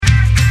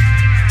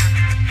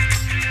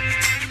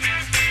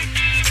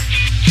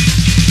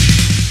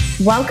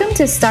Welcome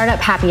to Startup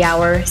Happy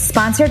Hour,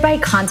 sponsored by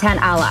Content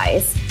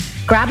Allies.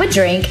 Grab a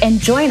drink and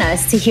join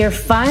us to hear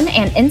fun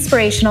and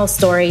inspirational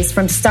stories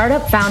from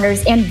startup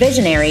founders and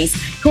visionaries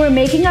who are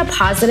making a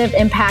positive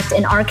impact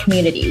in our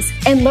communities,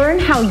 and learn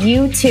how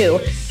you too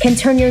can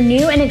turn your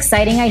new and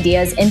exciting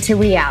ideas into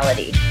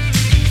reality.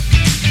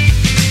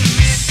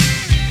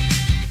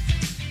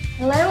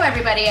 Hello,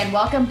 everybody, and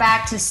welcome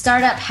back to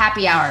Startup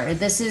Happy Hour.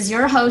 This is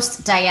your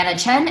host, Diana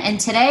Chen, and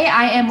today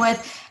I am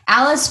with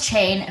Alice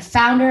Chain,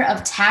 founder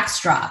of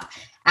TaxDrop.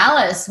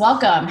 Alice,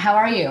 welcome. How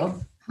are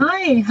you?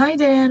 Hi,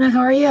 Diana. How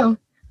are you?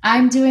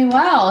 I'm doing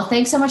well.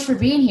 Thanks so much for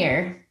being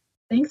here.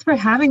 Thanks for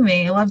having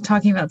me. I love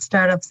talking about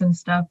startups and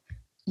stuff.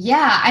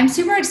 Yeah, I'm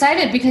super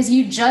excited because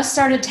you just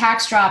started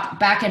TaxDrop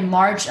back in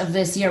March of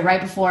this year,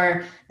 right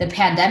before the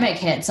pandemic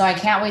hit. So I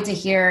can't wait to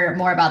hear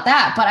more about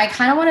that. But I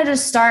kind of wanted to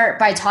start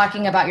by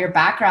talking about your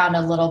background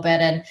a little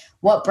bit and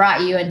what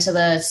brought you into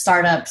the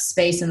startup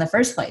space in the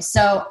first place.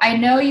 So I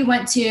know you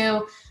went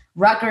to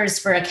Rutgers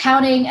for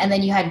accounting, and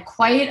then you had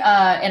quite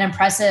an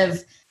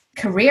impressive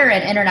career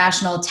in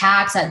international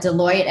tax at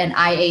Deloitte and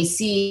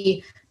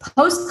IAC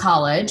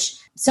post-college.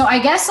 So I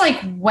guess,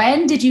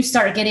 when did you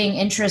start getting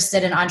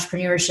interested in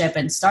entrepreneurship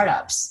and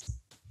startups?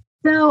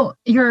 So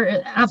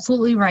you're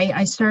absolutely right.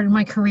 I started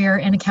my career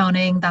in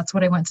accounting. That's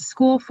what I went to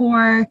school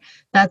for.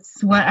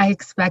 That's what I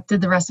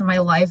expected the rest of my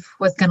life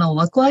was going to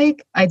look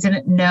like. I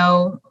didn't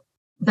know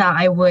that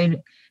I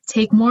would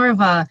take more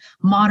of a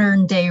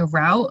modern day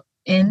route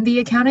in the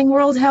accounting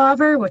world,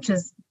 however, which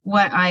is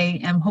what I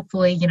am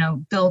hopefully,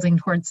 building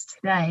towards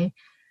today.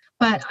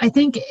 But I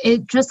think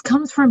it just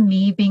comes from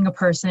me being a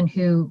person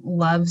who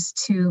loves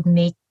to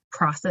make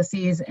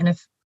processes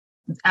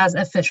as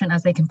efficient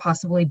as they can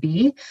possibly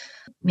be.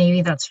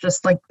 Maybe that's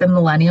just like the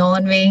millennial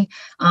in me,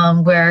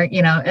 where,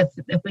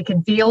 if we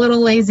could be a little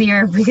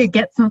lazier, if we could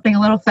get something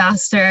a little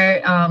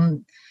faster,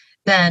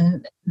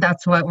 then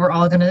that's what we're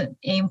all going to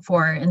aim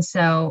for. And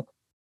so,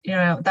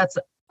 that's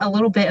a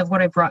little bit of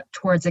what I brought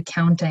towards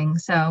accounting.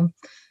 So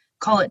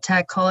call it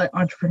tech, call it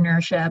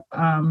entrepreneurship.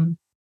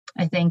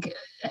 I think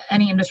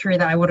any industry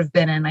that I would have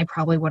been in, I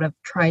probably would have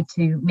tried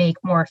to make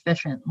more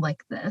efficient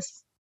like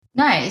this.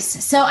 Nice.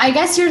 So I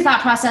guess your thought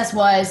process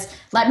was,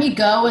 let me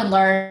go and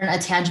learn a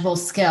tangible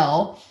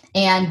skill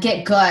and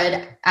get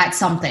good at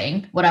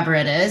something, whatever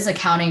it is,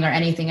 accounting or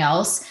anything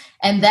else.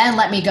 And then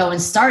let me go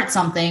and start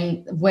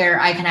something where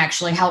I can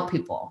actually help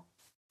people.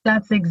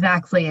 That's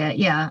exactly it.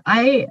 Yeah.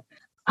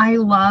 I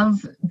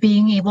love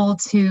being able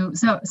to,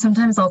 so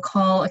sometimes I'll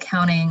call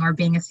accounting or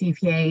being a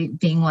CPA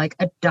being like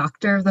a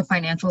doctor of the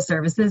financial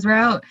services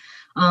route,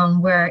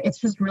 where it's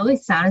just really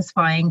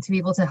satisfying to be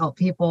able to help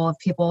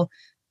people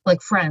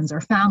like friends or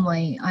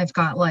family. I've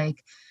got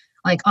like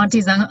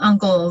aunties and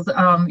uncles,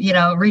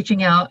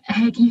 reaching out,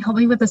 hey, can you help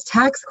me with this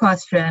tax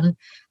question?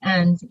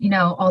 And,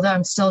 although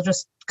I'm still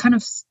just kind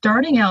of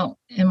starting out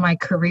in my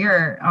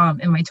career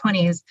in my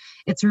 20s,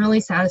 it's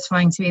really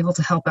satisfying to be able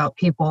to help out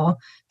people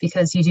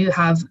because you do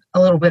have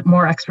a little bit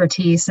more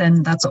expertise,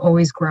 and that's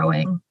always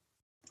growing.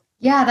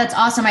 Yeah, that's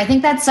awesome. I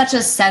think that's such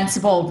a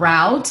sensible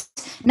route.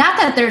 Not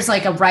that there's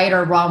like a right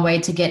or wrong way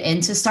to get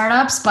into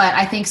startups, but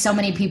I think so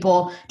many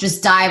people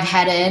just dive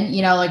head in,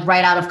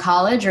 right out of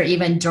college or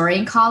even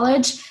during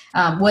college,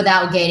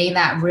 without gaining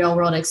that real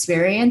world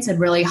experience and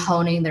really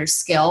honing their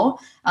skill.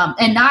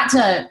 And not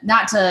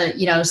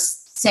to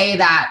say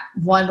that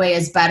one way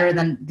is better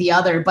than the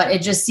other, but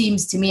it just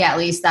seems to me, at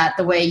least, that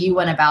the way you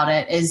went about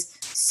it is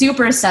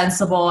super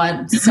sensible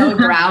and so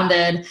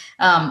grounded,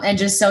 and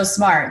just so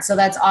smart. So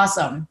that's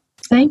awesome.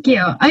 Thank you.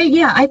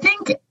 I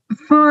think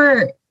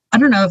I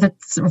don't know if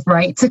it's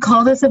right to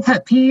call this a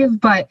pet peeve,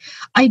 but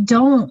I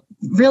don't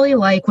really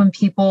like when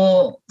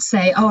people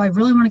say, oh, I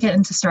really want to get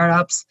into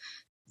startups.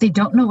 They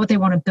don't know what they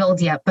want to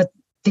build yet, but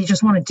they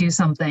just want to do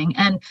something.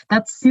 And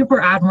that's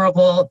super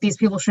admirable. These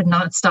people should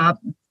not stop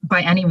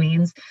by any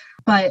means.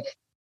 But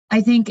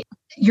I think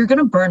you're going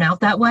to burn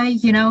out that way.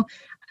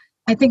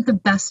 I think the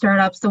best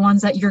startups, the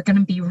ones that you're going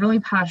to be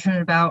really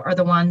passionate about, are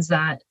the ones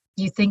that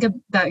you think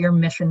about your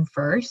mission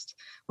first,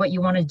 what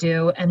you want to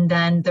do, and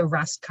then the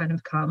rest kind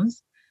of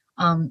comes.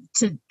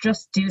 To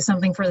just do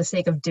something for the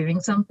sake of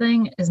doing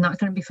something is not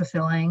going to be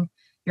fulfilling.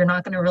 You're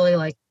not going to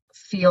really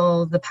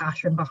feel the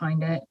passion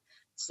behind it.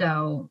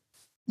 So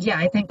yeah,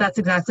 I think that's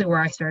exactly where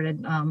I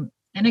started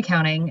in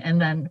accounting, and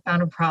then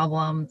found a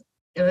problem.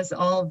 It was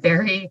all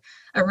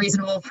a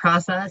reasonable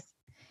process.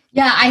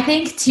 Yeah, I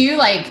think too,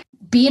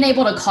 being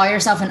able to call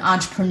yourself an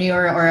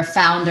entrepreneur or a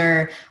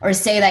founder or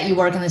say that you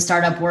work in the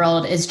startup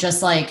world is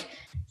just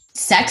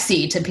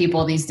sexy to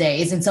people these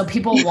days. And so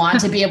people want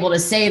to be able to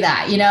say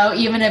that,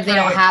 even if they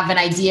don't have an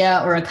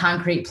idea or a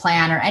concrete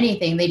plan or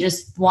anything, they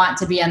just want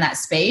to be in that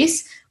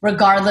space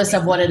regardless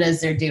of what it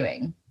is they're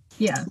doing.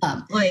 Yeah.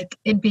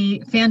 It'd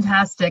be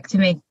fantastic to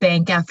make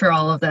bank after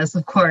all of this,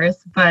 of course.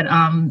 But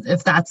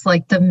if that's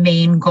the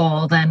main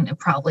goal, then it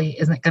probably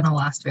isn't going to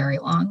last very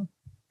long.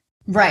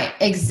 Right.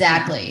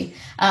 Exactly.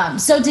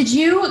 So did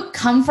you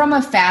come from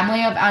a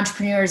family of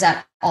entrepreneurs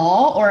at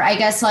all? Or I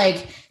guess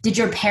did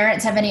your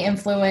parents have any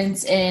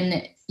influence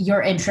in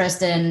your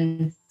interest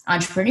in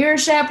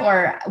entrepreneurship,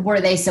 or were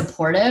they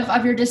supportive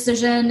of your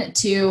decision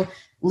to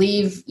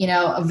leave,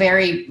 a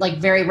very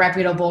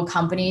reputable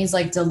companies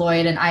like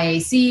Deloitte and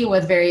IAC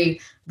with very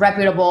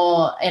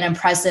reputable and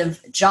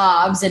impressive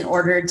jobs in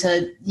order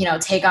to,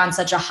 take on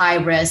such a high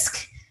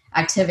risk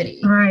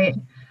activity? Right.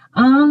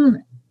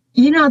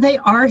 They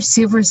are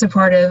super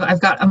supportive.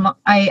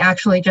 I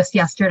actually just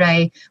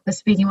yesterday was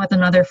speaking with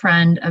another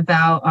friend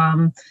about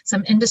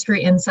some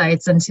industry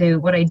insights into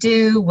what I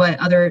do, what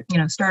other,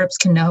 startups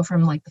can know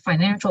from like the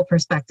financial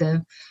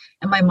perspective.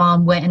 And my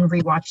mom went and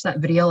rewatched that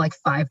video like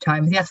 5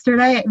 times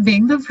yesterday,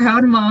 being the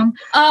proud mom.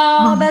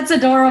 Oh, that's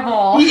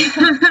adorable.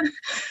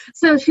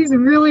 So she's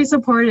really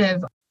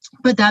supportive.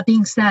 But that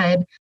being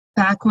said,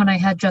 back when I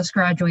had just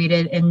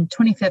graduated in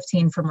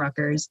 2015 from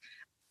Rutgers,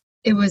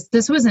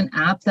 this was an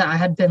app that I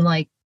had been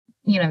like,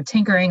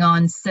 tinkering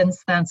on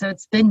since then. So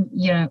it's been,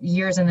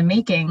 years in the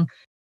making.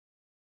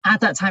 At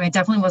that time, I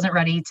definitely wasn't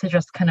ready to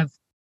just kind of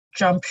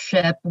jump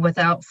ship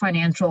without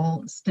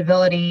financial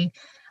stability,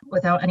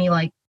 without any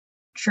like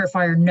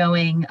surefire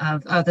knowing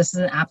of, oh, this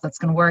is an app that's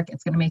going to work.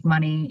 It's going to make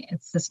money.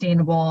 It's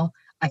sustainable.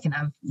 I can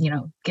have,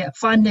 get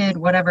funded,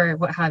 whatever,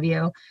 what have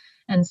you.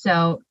 And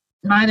so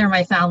neither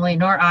my family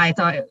nor I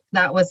thought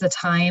that was the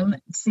time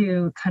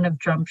to kind of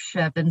jump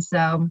ship. And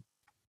so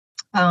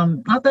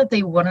not that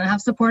they wouldn't have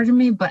supported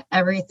me, but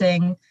I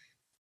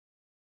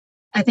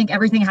think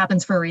everything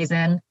happens for a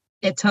reason.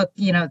 It took,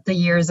 the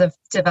years of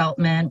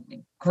development,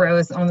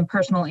 growth on the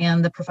personal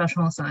and the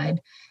professional side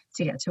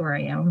to get to where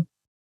I am.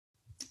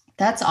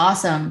 That's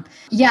awesome.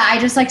 Yeah, I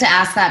just like to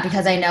ask that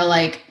because I know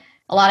like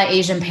a lot of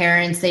Asian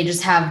parents, they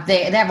just have,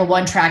 they have a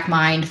one-track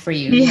mind for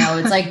you.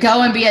 It's like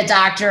go and be a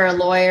doctor, a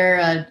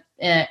lawyer,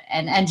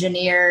 an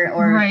engineer,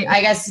 or right.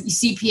 I guess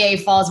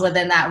CPA falls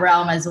within that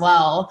realm as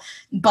well.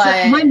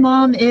 But so my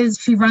mom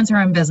she runs her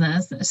own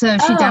business. So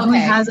she definitely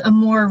has a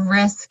more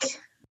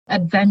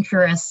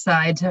adventurous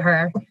side to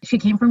her. She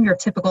came from your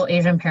typical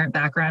Asian parent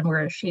background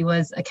where she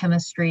was a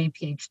chemistry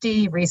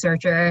PhD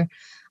researcher,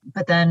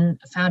 but then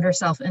found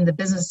herself in the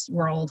business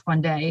world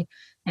one day.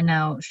 And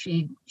now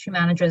she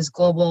manages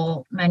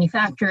global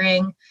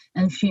manufacturing,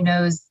 and she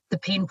knows the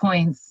pain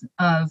points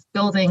of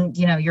building,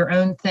 your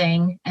own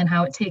thing and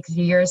how it takes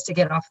years to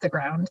get off the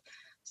ground.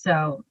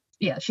 So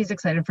yeah, she's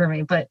excited for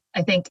me. But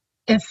I think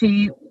if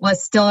she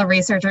was still a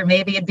researcher,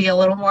 maybe it'd be a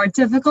little more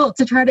difficult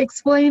to try to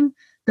explain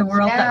the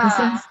world that this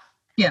is.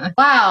 Yeah.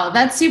 Wow,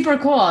 that's super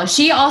cool.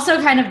 She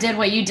also kind of did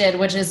what you did,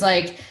 which is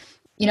like,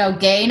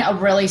 gain a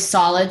really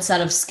solid set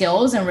of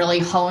skills and really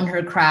hone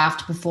her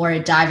craft before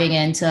diving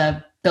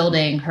into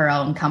building her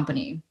own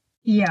company.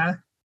 Yeah.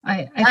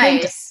 I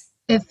think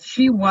if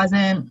she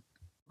wasn't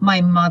my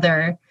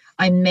mother,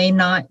 I may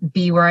not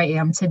be where I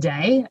am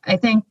today. I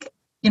think,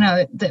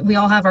 that we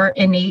all have our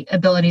innate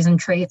abilities and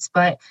traits,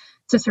 but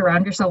to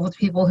surround yourself with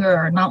people who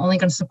are not only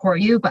going to support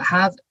you, but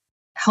have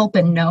help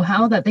and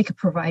know-how that they could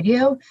provide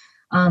you,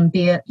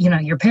 be it,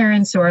 your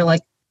parents or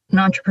like an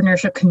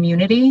entrepreneurship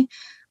community.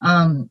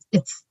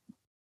 It's,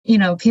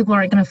 people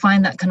aren't going to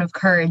find that kind of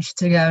courage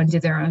to go and do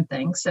their own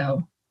thing.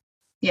 So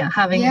yeah,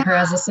 having her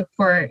as a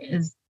support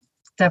is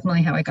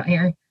definitely how I got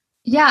here.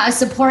 Yeah, a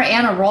support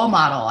and a role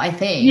model, I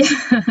think.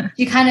 Yeah.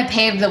 She kind of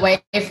paved the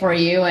way for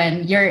you,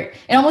 and it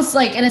almost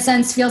like, in a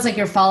sense, feels like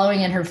you're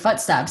following in her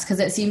footsteps, because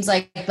it seems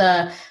like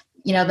the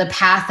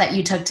path that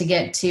you took to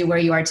get to where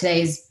you are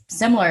today is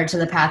similar to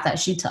the path that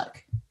she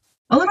took.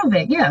 A little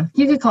bit, yeah.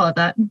 You could call it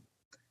that.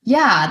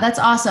 Yeah, that's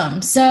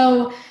awesome.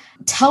 So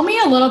tell me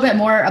a little bit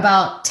more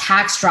about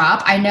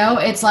TaxDrop. I know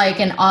it's like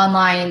an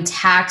online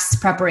tax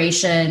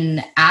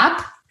preparation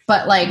app,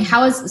 but like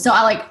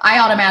I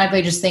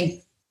automatically just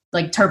think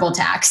like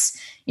TurboTax,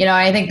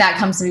 I think that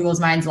comes to people's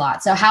minds a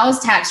lot. So how is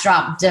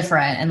TaxDrop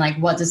different, and like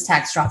what does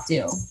TaxDrop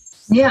do?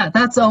 Yeah,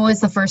 that's always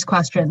the first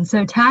question.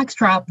 So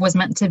TaxDrop was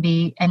meant to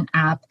be an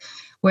app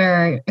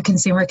where a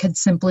consumer could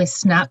simply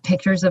snap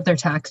pictures of their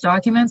tax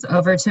documents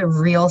over to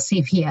real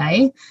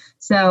CPA.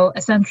 So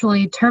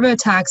essentially,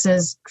 TurboTax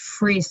is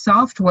free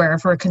software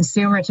for a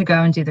consumer to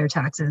go and do their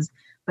taxes.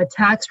 But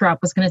TaxDrop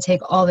was going to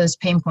take all those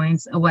pain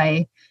points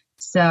away.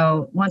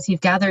 So once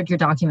you've gathered your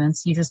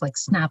documents, you just like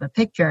snap a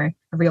picture,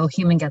 a real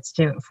human gets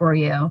to it for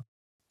you.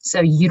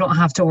 So you don't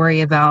have to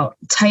worry about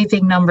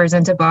typing numbers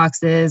into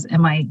boxes.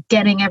 Am I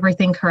getting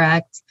everything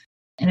correct?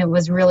 And it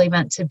was really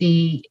meant to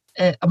be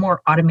a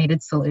more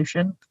automated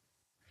solution.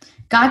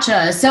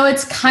 Gotcha. So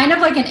it's kind of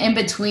like an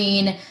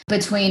in-between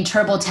between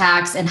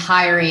TurboTax and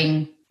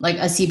hiring like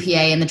a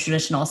CPA in the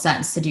traditional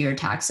sense to do your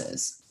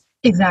taxes.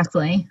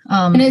 Exactly.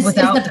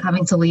 Without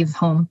having to leave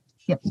home.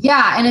 Yep.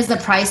 Yeah. And is the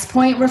price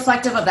point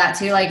reflective of that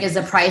too? Like, is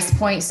the price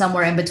point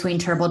somewhere in between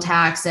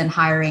TurboTax and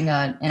hiring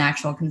an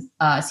actual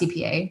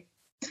CPA?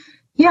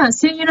 Yeah.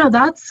 So,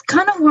 that's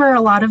kind of where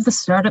a lot of the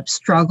startup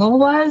struggle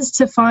was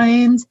to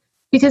find,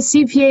 because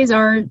CPAs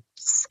are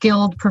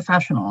skilled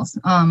professionals.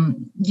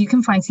 You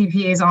can find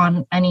CPAs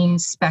on any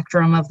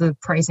spectrum of the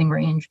pricing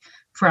range,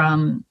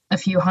 from a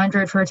few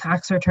hundred for a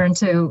tax return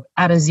to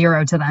add a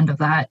zero to the end of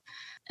that.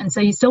 And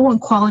so you still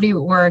want quality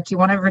work. You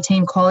want to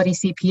retain quality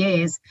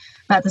CPAs,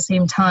 but at the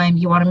same time,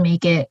 you want to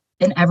make it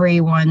in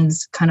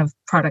everyone's kind of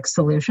product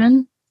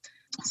solution.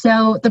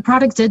 So the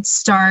product did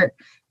start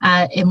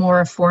at a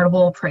more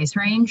affordable price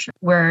range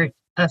where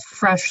a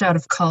fresh out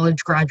of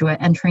college graduate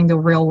entering the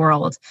real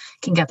world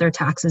can get their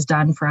taxes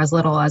done for as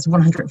little as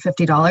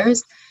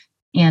 $150.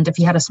 And if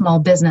you had a small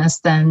business,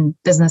 then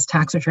business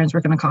tax returns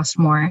were going to cost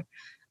more.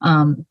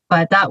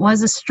 But that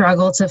was a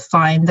struggle to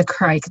find the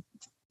correct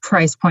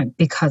price point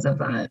because of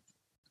that.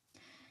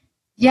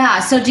 Yeah.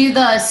 So do the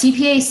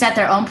CPAs set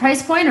their own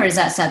price point, or is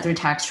that set through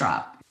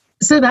TaxDrop?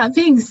 So that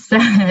being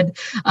said,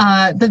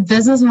 the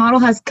business model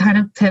has kind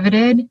of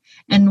pivoted.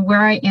 And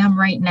where I am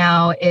right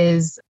now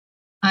is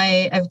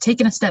I've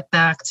taken a step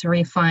back to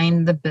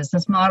refine the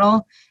business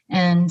model.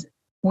 And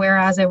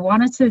whereas I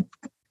wanted to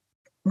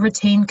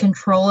retain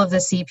control of the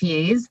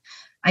CPAs,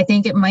 I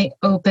think it might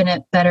open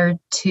it better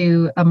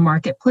to a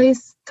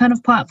marketplace kind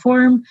of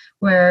platform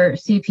where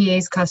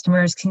CPAs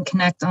customers can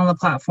connect on the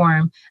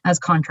platform as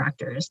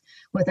contractors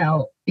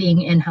without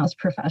being in-house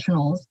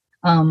professionals.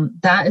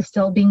 That is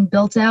still being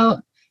built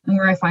out. And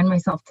where I find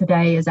myself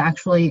today is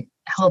actually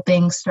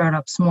helping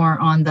startups more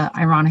on the,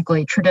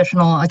 ironically,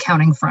 traditional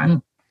accounting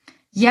front.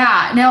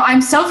 Yeah, no,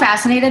 I'm so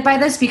fascinated by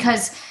this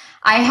because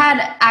I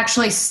had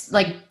actually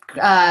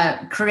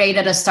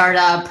created a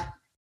startup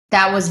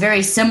that was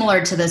very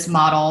similar to this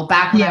model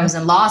back when I was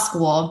in law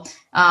school.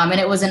 And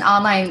it was an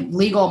online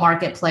legal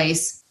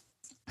marketplace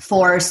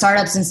for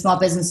startups and small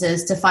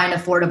businesses to find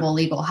affordable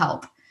legal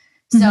help.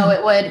 So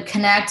it would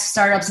connect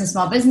startups and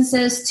small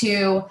businesses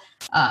to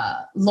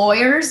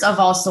lawyers of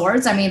all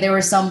sorts. I mean, there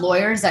were some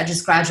lawyers that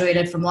just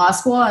graduated from law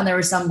school, and there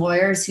were some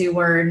lawyers who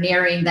were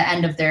nearing the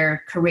end of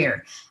their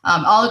career,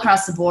 all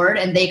across the board,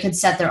 and they could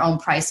set their own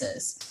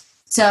prices.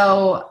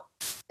 So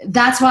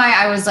that's why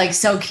I was like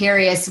so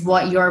curious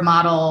what your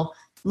model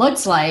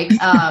looks like.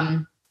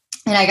 And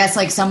I guess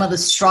like some of the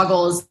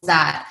struggles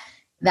that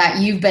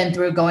you've been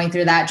through going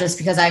through that, just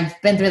because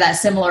I've been through that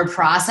similar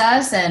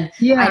process. And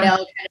I know kind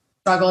of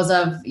struggles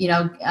of,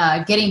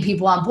 getting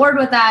people on board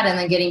with that and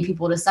then getting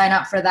people to sign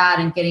up for that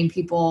and getting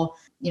people,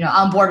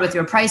 on board with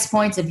your price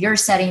points if you're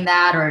setting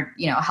that or,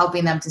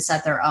 helping them to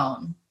set their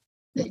own.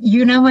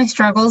 My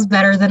struggles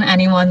better than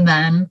anyone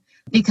then,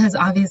 because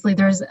obviously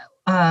there's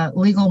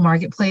legal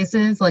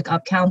marketplaces like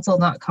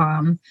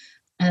upcounsel.com.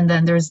 And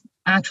then there's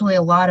actually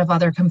a lot of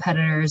other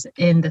competitors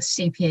in the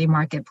CPA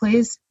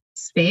marketplace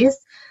space.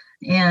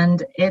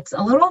 And it's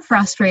a little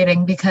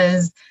frustrating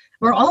because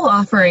we're all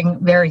offering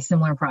very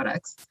similar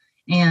products.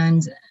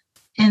 And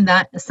in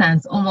that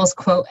sense, almost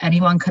quote,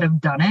 anyone could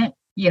have done it,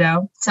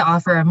 to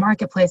offer a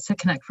marketplace to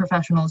connect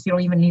professionals. You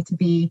don't even need to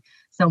be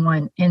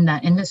someone in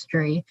that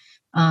industry.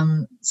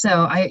 So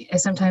I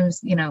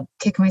sometimes,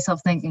 kick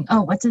myself thinking,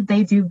 oh, what did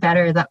they do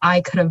better that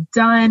I could have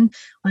done?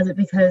 Was it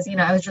because,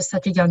 I was just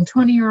such a young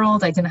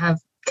 20-year-old? I didn't have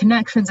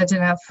connections. I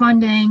didn't have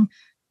funding.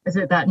 Is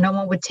it that no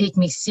one would take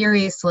me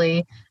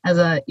seriously as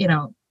a,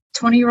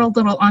 20-year-old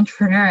little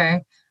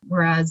entrepreneur?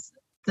 Whereas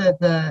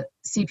the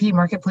CP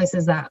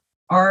marketplaces that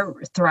are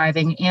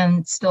thriving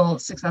and still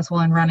successful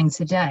and running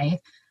today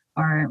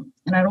are,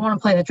 and I don't want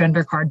to play the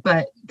gender card,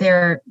 but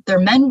they're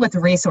men with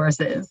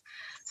resources.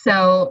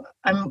 So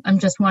I'm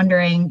just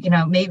wondering,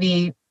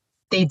 maybe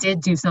they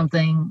did do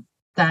something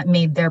that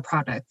made their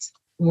product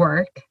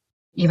work,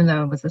 even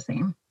though it was the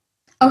same.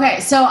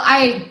 Okay, so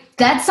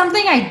that's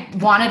something I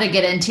wanted to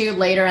get into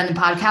later in the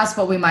podcast,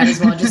 but we might as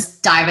well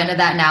just dive into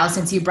that now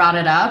since you brought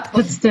it up.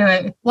 Let's do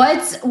it.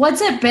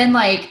 What's it been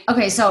like?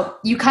 Okay, so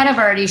you kind of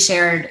already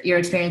shared your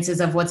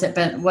experiences of what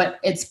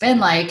it's been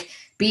like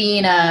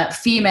being a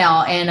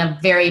female in a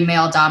very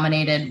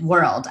male-dominated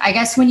world. I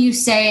guess when you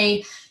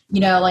say,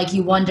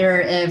 you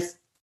wonder if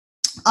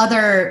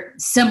other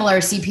similar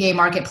CPA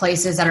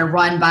marketplaces that are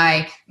run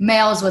by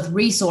males with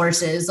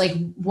resources, like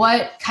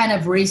what kind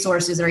of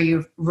resources are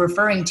you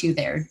referring to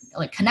there?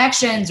 Like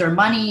connections or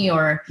money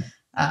or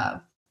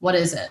what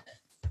is it?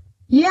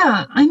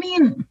 Yeah, I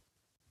mean,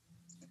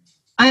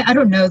 I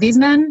don't know these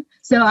men,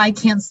 so I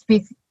can't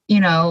speak,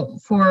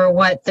 for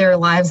what their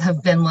lives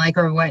have been like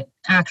or what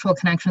actual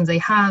connections they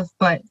have.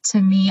 But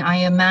to me, I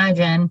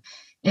imagine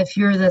if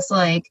you're this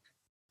like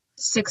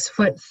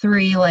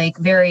 6'3", like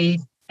very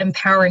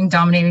empowering,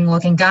 dominating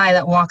looking guy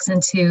that walks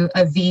into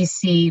a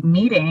VC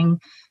meeting,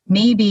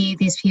 maybe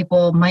these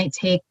people might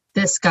take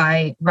this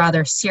guy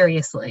rather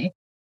seriously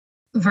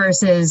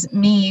versus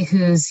me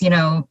who's,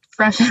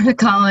 fresh out of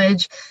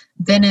college,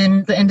 been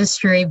in the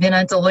industry, been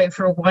at Deloitte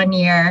for 1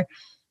 year.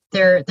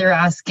 They're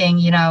asking,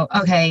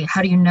 okay,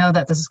 how do you know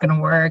that this is going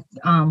to work?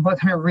 What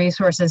kind of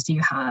resources do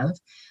you have?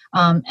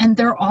 And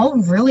they're all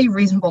really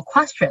reasonable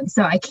questions.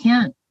 So I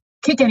can't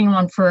kick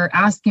anyone for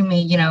asking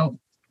me,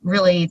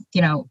 really,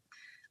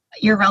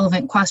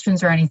 irrelevant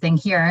questions or anything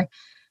here.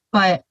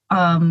 But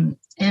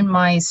in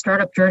my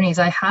startup journeys,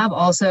 I have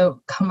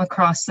also come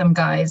across some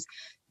guys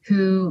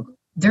who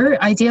their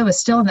idea was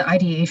still in the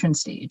ideation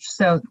stage.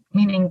 So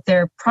meaning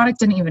their product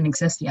didn't even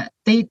exist yet.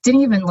 They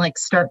didn't even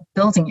start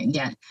building it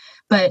yet,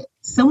 but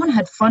someone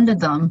had funded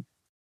them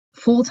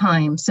full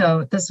time.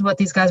 So this is what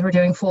these guys were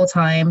doing full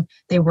time.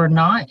 They were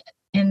not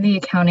in the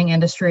accounting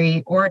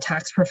industry or a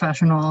tax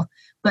professional,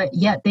 but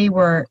yet they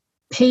were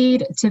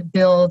paid to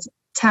build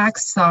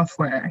tax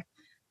software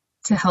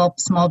to help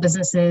small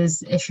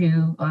businesses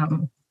issue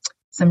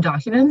some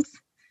documents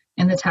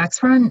in the tax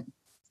front.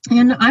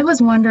 And I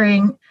was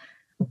wondering,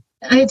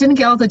 I didn't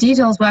get all the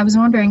details, but I was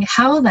wondering,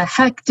 how the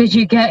heck did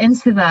you get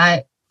into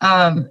that?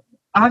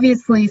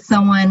 Obviously,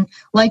 someone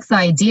likes the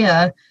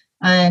idea,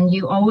 and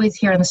you always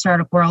hear in the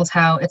startup world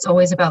how it's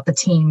always about the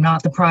team,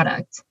 not the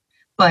product.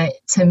 But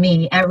to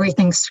me,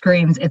 everything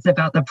screams it's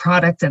about the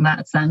product in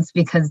that sense,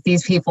 because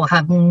these people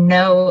have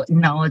no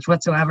knowledge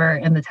whatsoever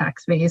in the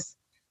tax space.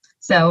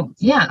 So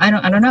yeah, I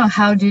don't know,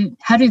 how do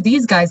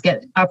these guys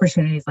get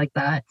opportunities like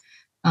that,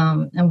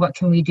 and what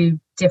can we do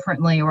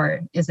differently,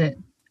 or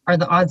are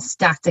the odds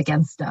stacked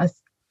against us?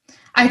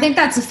 I think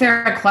that's a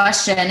fair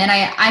question, and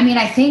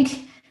I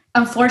think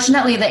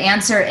unfortunately the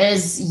answer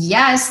is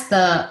yes.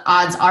 The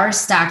odds are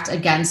stacked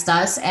against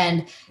us,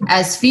 and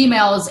as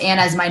females and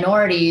as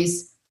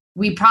minorities,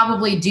 we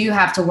probably do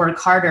have to work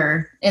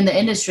harder in the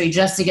industry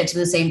just to get to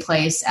the same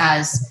place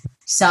as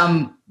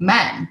some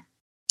men.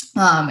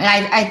 And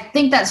I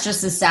think that's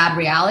just a sad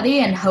reality.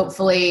 And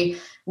hopefully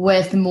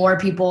with more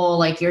people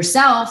like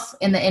yourself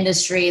in the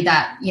industry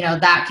that,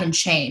 that can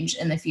change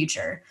in the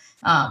future.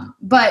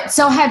 But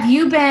so have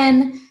you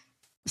been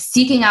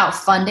seeking out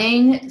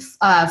funding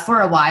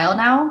for a while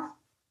now?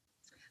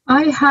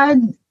 I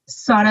had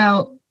sought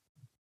out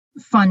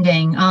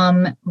funding.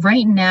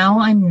 Right now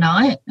I'm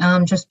not,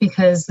 just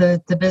because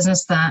the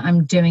business that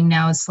I'm doing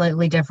now is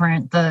slightly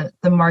different. The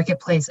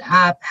marketplace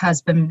app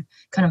has been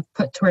kind of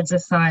put towards the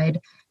side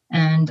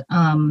and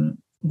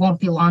won't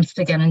be launched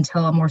again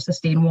until a more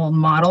sustainable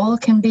model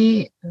can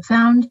be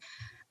found.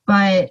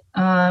 But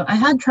I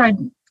had tried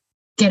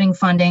getting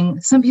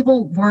funding. Some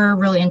people were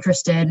really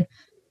interested.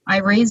 I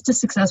raised a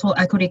successful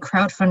equity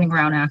crowdfunding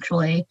round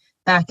actually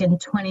back in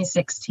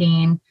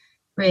 2016,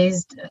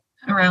 raised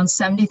around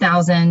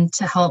 $70,000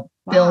 to help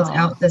build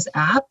out this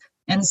app.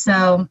 And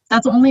so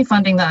that's the only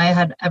funding that I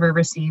had ever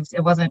received.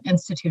 It wasn't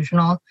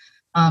institutional.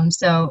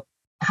 So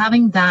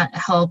having that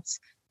helped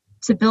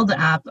to build the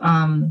app.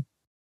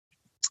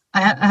 I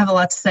have a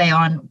lot to say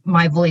on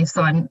my beliefs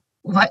on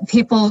what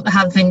people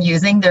have been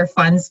using their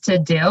funds to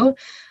do.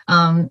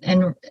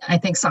 And I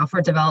think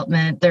software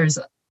development, there's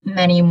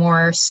many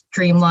more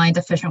streamlined,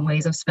 efficient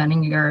ways of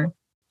spending your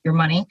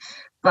money.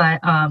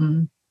 But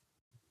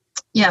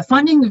yeah,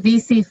 funding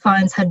VC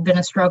funds had been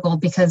a struggle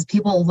because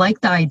people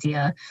liked the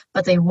idea,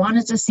 but they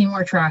wanted to see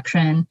more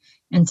traction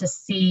and to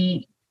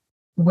see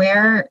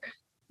where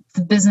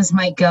the business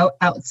might go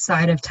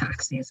outside of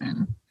tax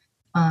season.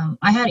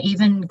 I had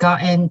even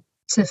gotten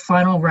to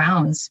final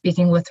rounds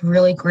speaking with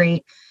really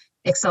great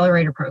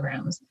accelerator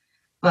programs.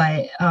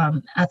 But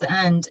at the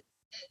end,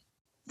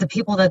 the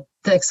people that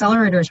the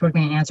accelerators were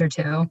being answered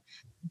to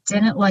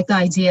didn't like the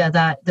idea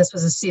that this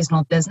was a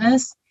seasonal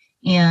business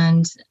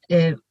and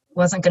it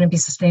wasn't going to be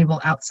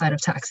sustainable outside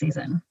of tax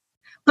season.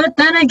 But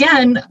then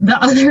again,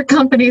 the other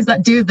companies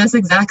that do this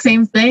exact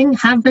same thing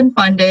have been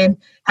funded,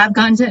 have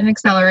gone to an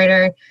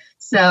accelerator.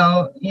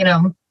 So,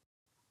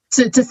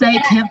 to say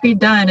it can't be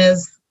done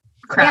is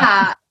crap.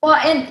 Yeah. Well,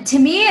 and to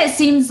me, it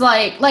seems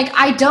like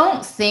I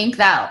don't think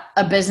that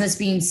a business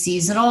being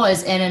seasonal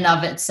is in and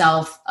of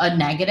itself a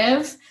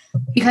negative,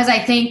 because I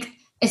think,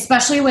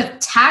 especially with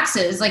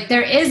taxes,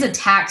 there is a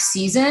tax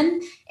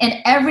season and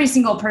every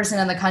single person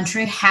in the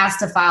country has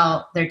to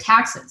file their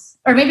taxes.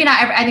 Or maybe not,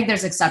 I think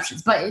there's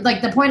exceptions, but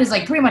the point is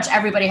pretty much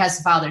everybody has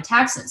to file their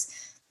taxes.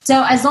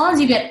 So as long as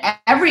you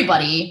get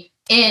everybody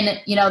in,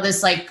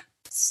 this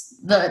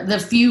the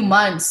few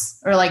months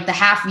or the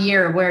half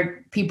year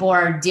where people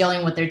are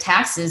dealing with their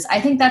taxes, I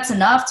think that's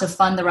enough to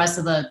fund the rest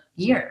of the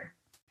year.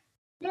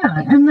 Yeah,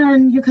 and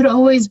then you could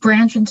always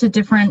branch into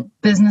different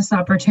business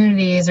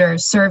opportunities or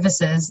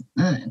services.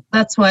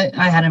 That's what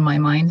I had in my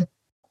mind.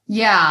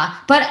 Yeah,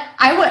 but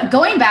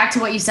going back to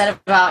what you said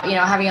about,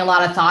 having a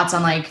lot of thoughts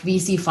on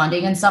VC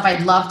funding and stuff,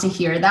 I'd love to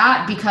hear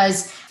that,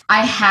 because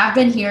I have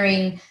been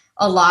hearing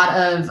a lot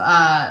of,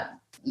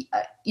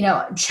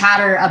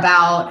 chatter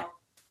about,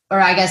 or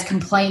I guess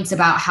complaints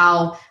about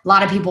how a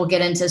lot of people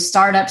get into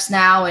startups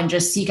now and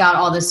just seek out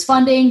all this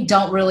funding,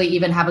 don't really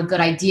even have a good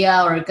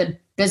idea or a good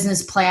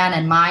business plan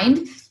in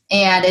mind.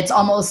 And it's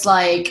almost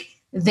like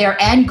their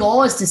end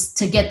goal is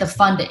to get the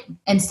funding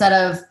instead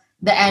of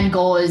the end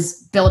goal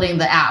is building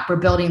the app or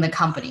building the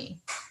company.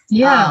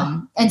 Yeah.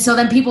 And so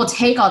then people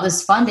take all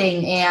this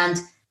funding and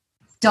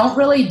don't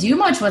really do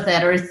much with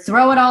it or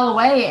throw it all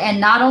away. And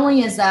not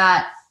only is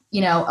that,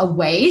 a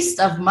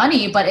waste of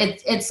money, but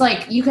it's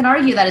you can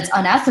argue that it's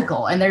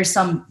unethical and there's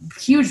some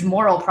huge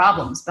moral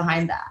problems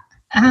behind that.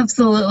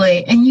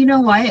 Absolutely. And you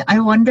know what?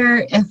 I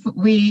wonder if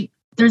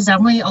there's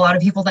definitely a lot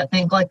of people that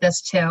think like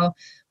this too,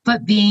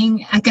 but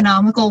being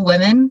economical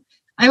women,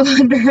 I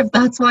wonder if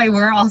that's why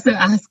we're also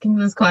asking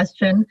this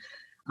question.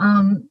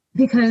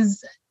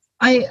 Because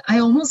I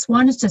almost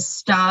wanted to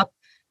stop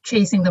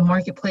chasing the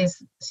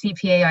marketplace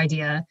CPA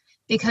idea,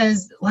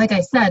 because like I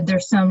said,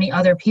 there's so many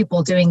other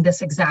people doing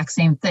this exact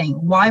same thing.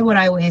 Why would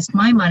I waste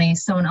my money,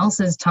 someone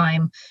else's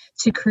time,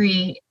 to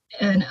create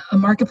a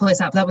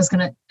marketplace app that was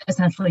going to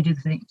essentially do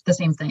the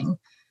same thing.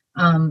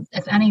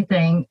 If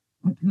anything,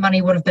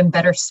 money would have been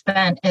better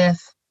spent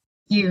if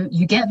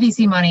you get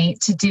VC money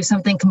to do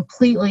something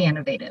completely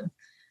innovative.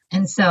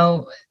 And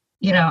so,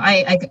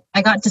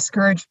 I got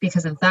discouraged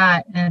because of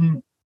that.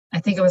 And I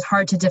think it was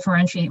hard to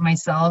differentiate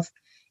myself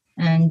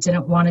and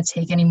didn't want to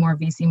take any more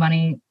VC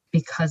money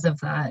because of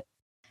that.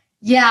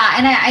 Yeah.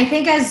 And I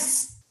think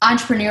as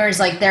entrepreneurs,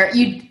 like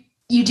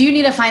you do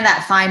need to find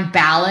that fine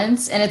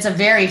balance. And it's a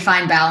very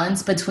fine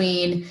balance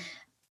between,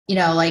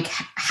 like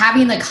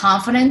having the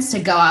confidence to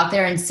go out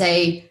there and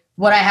say,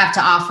 what I have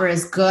to offer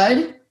is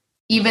good.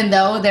 Even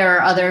though there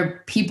are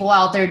other people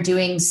out there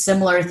doing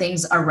similar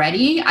things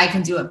already, I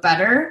can do it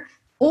better.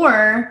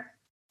 Or,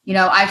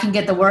 I can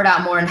get the word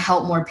out more and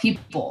help more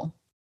people.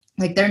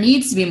 Like there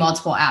needs to be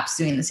multiple apps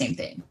doing the same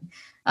thing.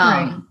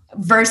 Right.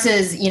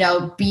 Versus,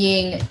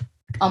 being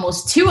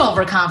almost too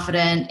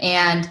overconfident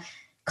and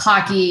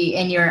cocky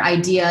in your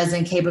ideas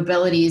and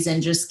capabilities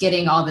and just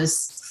getting all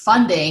this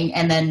funding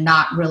and then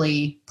not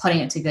really putting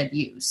it to good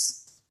use.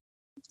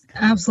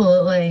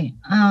 Absolutely.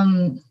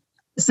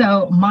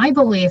 So my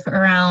belief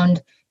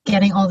around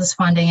getting all this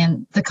funding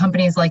and the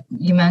companies like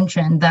you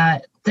mentioned,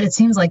 that it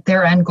seems like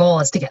their end goal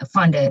is to get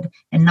funded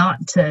and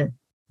not to,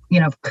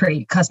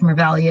 create customer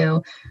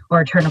value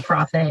or turn a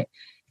profit.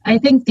 I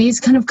think these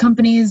kind of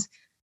companies,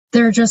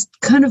 they're just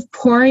kind of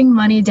pouring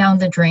money down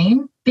the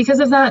drain. Because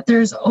of that,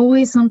 there's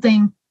always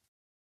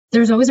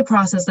a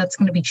process that's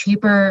going to be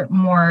cheaper,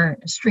 more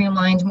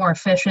streamlined, more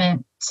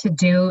efficient to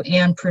do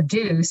and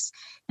produce.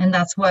 And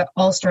that's what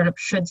all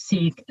startups should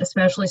seek,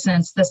 especially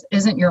since this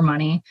isn't your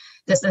money.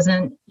 This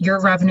isn't your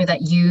revenue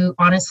that you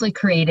honestly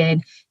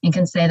created and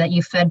can say that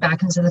you fed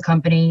back into the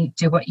company,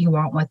 do what you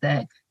want with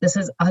it. This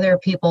is other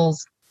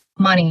people's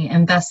money,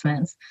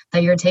 investments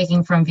that you're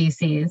taking from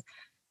VCs.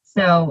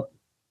 So,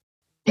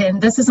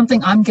 and this is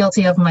something I'm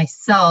guilty of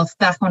myself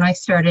back when I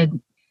started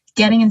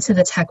getting into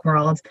the tech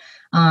world.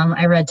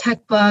 I read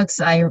tech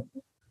books. I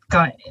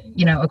got,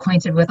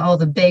 acquainted with all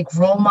the big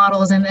role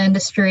models in the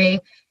industry.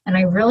 And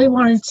I really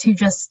wanted to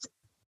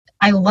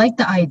I like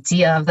the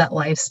idea of that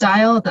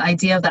lifestyle, the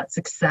idea of that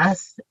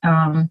success,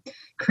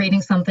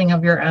 creating something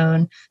of your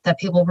own that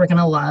people were going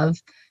to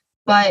love.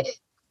 But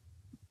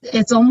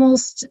it's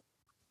almost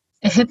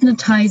a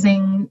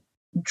hypnotizing,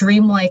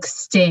 dreamlike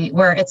state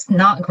where it's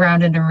not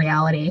grounded in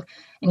reality.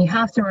 And you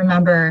have to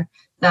remember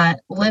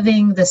that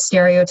living the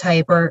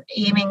stereotype or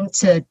aiming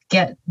to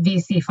get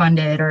VC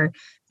funded or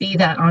be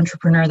that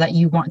entrepreneur that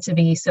you want to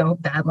be so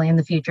badly in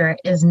the future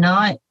is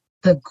not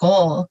the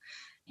goal.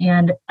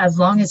 And as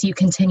long as you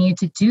continue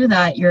to do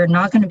that, you're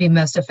not going to be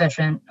most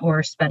efficient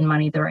or spend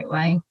money the right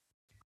way.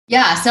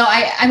 Yeah. So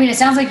I mean, it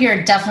sounds like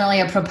you're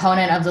definitely a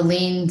proponent of the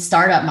lean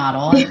startup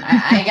model.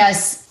 I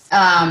guess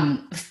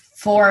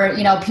for,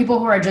 people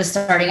who are just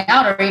starting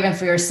out or even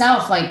for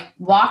yourself, like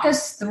walk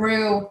us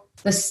through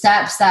the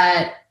steps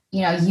that,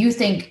 you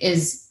think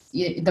is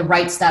the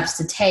right steps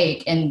to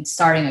take in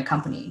starting a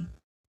company.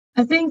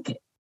 I think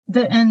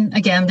and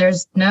again,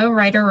 there's no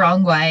right or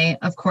wrong way,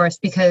 of course,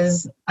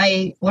 because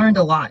I learned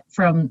a lot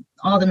from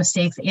all the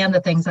mistakes and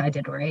the things that I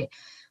did right.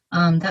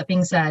 That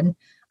being said,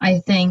 I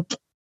think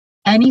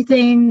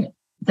anything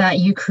that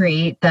you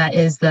create that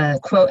is the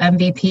quote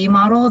MVP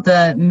model,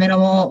 the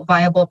minimal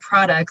viable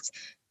product,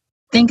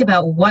 think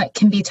about what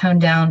can be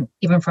toned down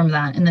even from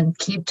that, and then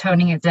keep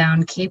toning it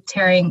down, keep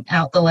tearing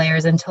out the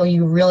layers until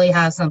you really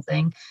have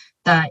something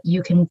that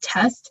you can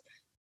test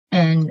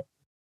and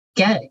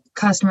get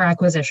customer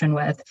acquisition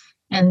with.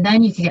 And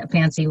then you can get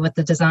fancy with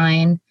the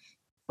design,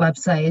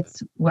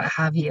 websites, what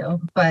have you.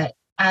 But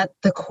at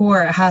the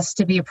core, it has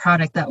to be a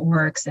product that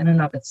works in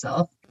and of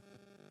itself.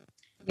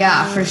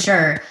 Yeah, for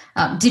sure.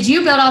 Did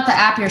you build out the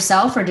app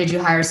yourself or did you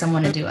hire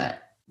someone to do it?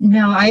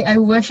 No, I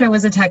wish I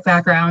was a tech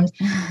background.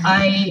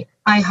 I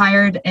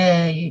hired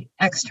a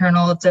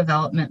external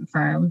development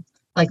firm,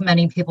 like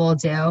many people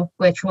do,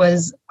 which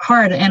was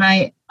hard. And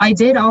I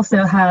did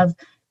also have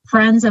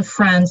friends of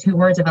friends who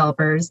were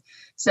developers.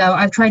 So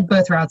I've tried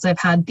both routes. I've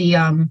had the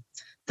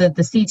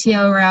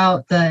CTO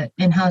route, the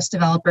in-house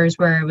developers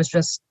where it was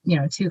just,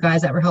 two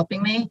guys that were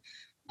helping me.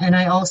 And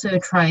I also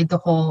tried the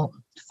whole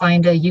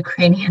find a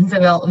Ukrainian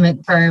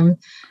development firm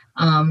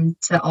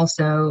to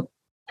also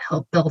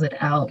help build it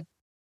out.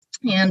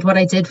 And what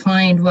I did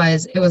find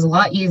was it was a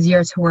lot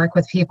easier to work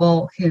with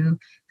people who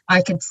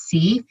I could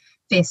see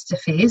face to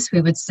face.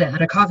 We would sit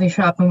at a coffee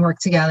shop and work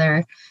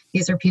together.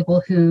 These are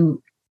people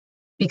who,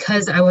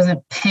 because I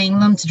wasn't paying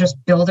them to just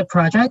build a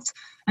project,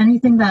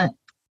 anything that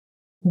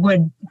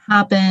would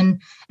happen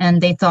and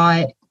they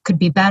thought could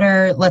be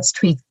better, let's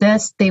tweak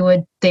this, they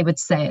would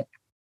say it.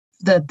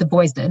 The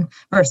boys did,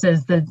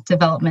 versus the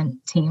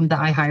development team that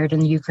I hired in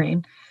the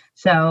Ukraine.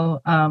 So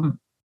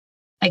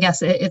I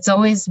guess it's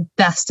always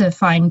best to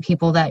find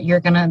people that you're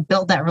going to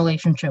build that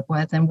relationship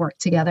with and work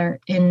together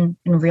in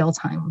real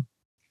time.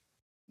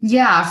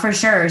 Yeah, for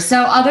sure.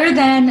 So other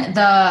than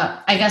the,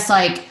 I guess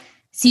like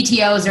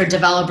CTOs or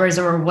developers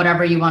or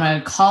whatever you want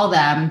to call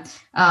them,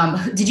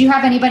 did you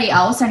have anybody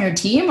else on your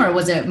team or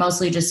was it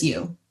mostly just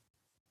you?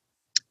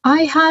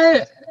 I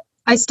had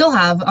I still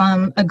have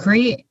a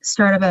great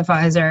startup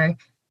advisor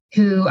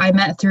who I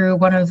met through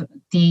one of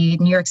the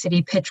New York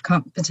City pitch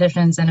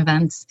competitions and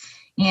events.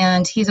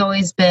 And he's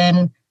always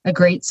been a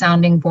great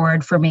sounding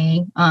board for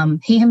me.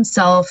 He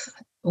himself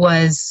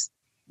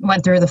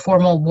went through the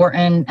formal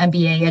Wharton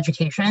MBA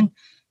education,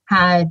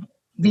 had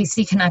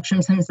VC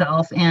connections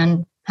himself,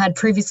 and had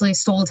previously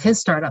sold his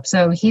startup.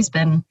 So he's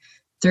been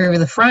through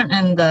the front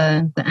and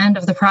the end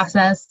of the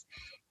process.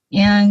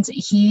 And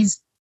he's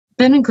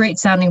been a great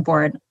sounding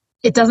board.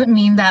 It doesn't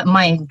mean that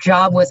my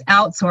job was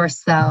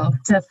outsourced, though,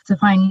 to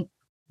find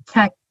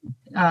tech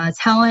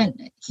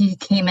talent. He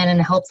came in and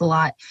helped a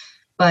lot,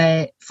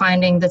 but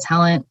finding the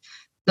talent,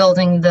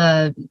 building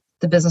the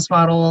business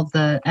model,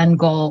 the end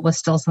goal was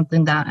still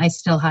something that I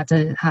still had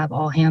to have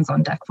all hands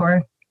on deck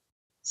for.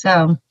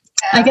 So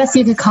I guess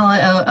you could call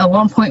it a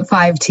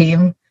 1.5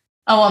 team.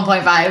 A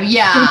 1.5,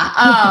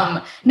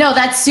 yeah. No,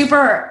 that's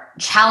super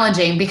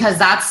challenging because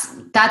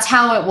that's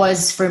how it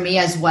was for me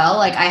as well.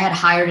 Like I had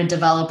hired a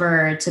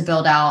developer to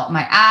build out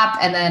my app,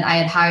 and then I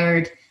had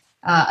hired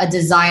a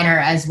designer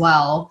as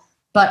well.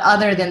 But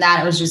other than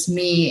that, it was just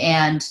me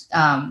and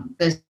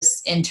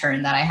this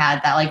intern that I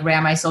had that like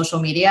ran my social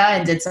media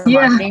and did some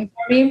marketing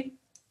for me.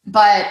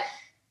 But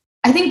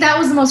I think that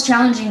was the most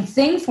challenging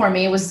thing for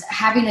me, was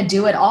having to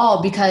do it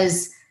all,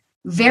 because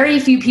very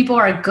few people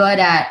are good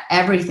at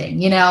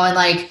everything, and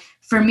like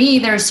for me,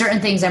 there are certain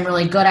things I'm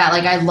really good at.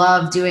 Like I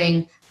love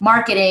doing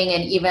marketing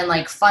and even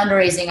like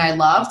fundraising I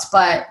loved,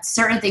 but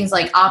certain things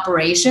like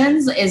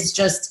operations is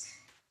just,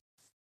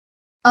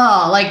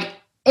 like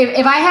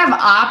if I have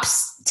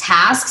ops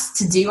tasks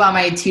to do on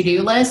my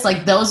to-do list,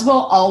 like those will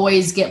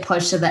always get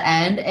pushed to the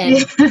end,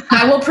 and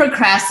I will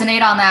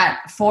procrastinate on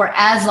that for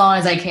as long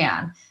as I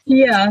can.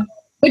 Yeah.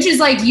 Which is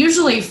like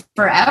usually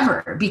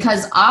forever,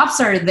 because ops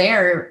are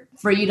there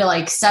for you to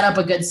like set up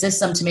a good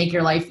system to make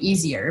your life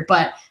easier.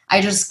 But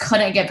I just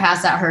couldn't get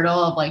past that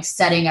hurdle of like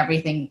setting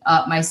everything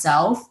up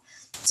myself.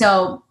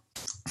 So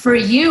for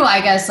you,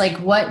 I guess, like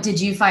what did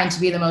you find to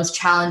be the most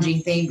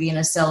challenging thing being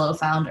a solo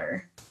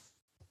founder?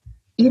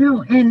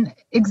 And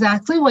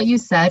exactly what you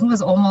said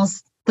was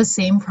almost the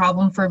same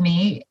problem for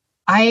me.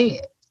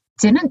 I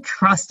didn't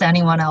trust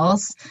anyone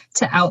else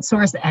to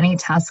outsource any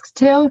tasks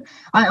to.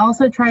 I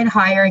also tried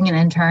hiring an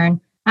intern,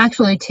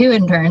 actually 2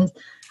 interns,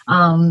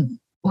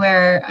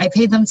 where I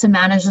paid them to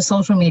manage the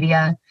social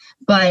media,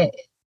 but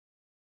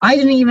I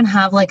didn't even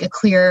have like a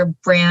clear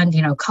brand,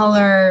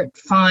 color,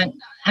 font,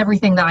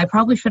 everything that I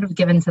probably should have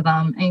given to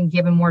them and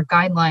given more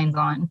guidelines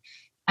on.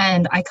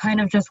 And I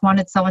kind of just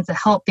wanted someone to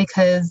help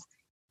because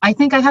I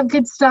think I have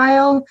good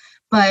style,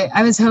 but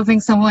I was hoping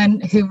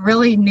someone who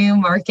really knew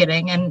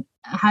marketing and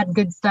had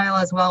good style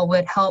as well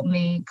would help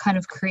me kind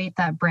of create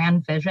that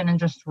brand vision and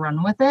just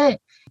run with it.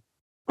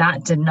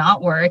 That did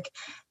not work.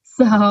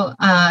 So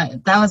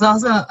that was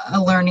also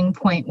a learning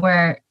point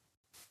where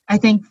I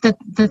think that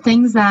the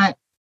things that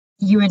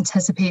you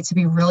anticipate to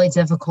be really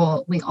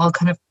difficult, we all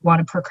kind of want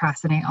to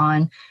procrastinate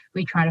on.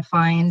 We try to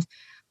find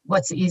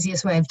what's the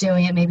easiest way of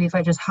doing it. Maybe if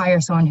I just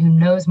hire someone who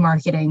knows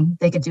marketing,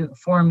 they could do it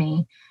for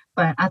me.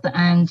 But at the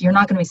end, you're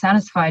not going to be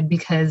satisfied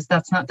because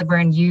that's not the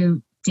brand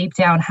you deep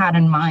down had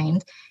in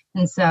mind.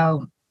 And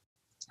so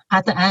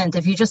at the end,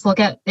 if you just look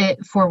at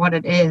it for what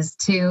it is,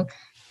 to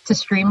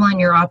streamline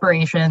your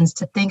operations,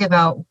 to think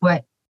about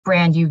what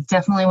brand you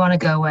definitely want to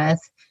go with.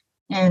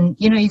 And,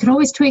 you can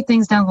always tweak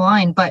things down the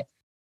line, but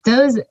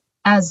those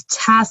as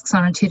tasks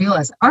on a to-do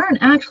list aren't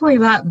actually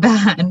that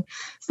bad.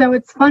 So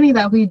it's funny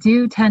that we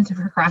do tend to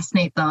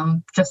procrastinate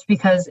them just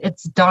because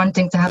it's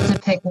daunting to have to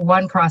pick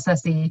one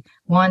processy,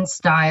 one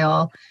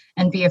style,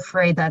 and be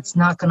afraid that's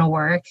not going to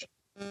work.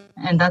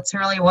 And that's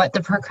really what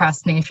the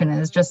procrastination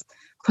is, just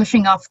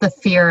pushing off the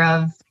fear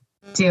of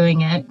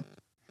doing it.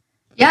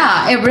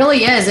 Yeah, it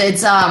really is.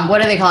 It's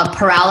what do they call it?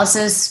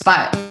 Paralysis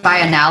by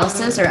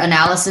analysis, or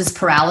analysis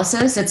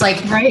paralysis. It's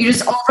like You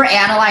just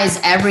overanalyze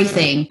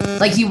everything.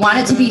 Like you want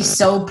it to be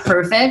so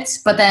perfect,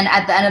 but then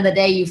at the end of the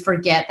day, you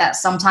forget that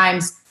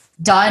sometimes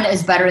done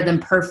is better than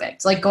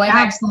perfect. Like going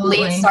back to the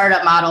lean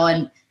startup model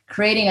and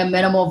creating a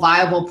minimal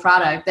viable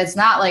product. That's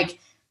not like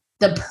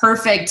the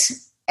perfect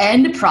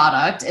end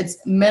product. It's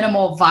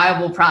minimal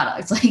viable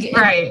product. Like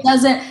it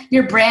doesn't,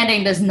 your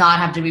branding does not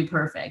have to be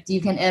perfect. You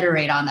can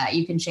iterate on that.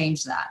 You can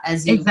change that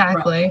as you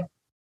exactly grow.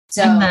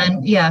 So, and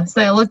then,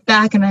 so I look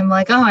back and I'm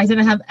like, oh, I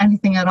didn't have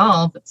anything at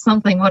all, but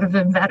something would have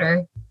been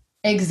better.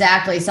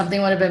 Exactly.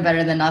 Something would have been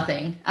better than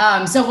nothing.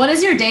 So what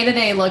does your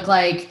day-to-day look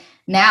like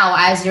now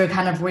as you're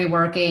kind of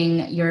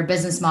reworking your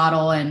business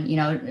model and,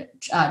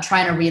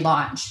 trying to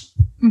relaunch?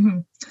 Mm-hmm.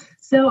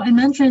 So I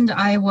mentioned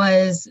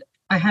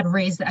I had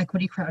raised the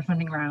equity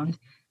crowdfunding round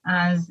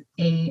as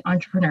an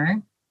entrepreneur.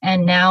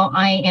 And now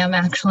I am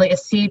actually a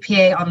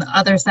CPA on the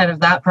other side of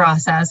that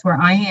process, where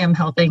I am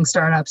helping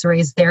startups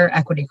raise their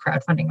equity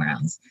crowdfunding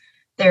rounds.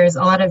 There's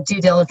a lot of due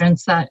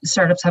diligence that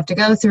startups have to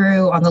go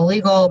through on the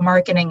legal,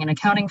 marketing, and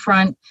accounting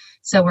front.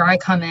 So where I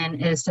come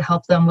in is to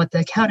help them with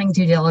the accounting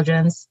due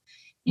diligence.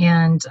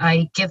 And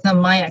I give them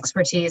my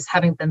expertise,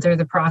 having been through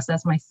the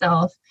process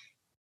myself.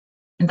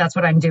 And that's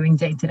what I'm doing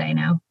day to day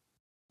now.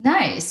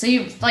 Nice. So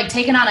you've like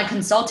taken on a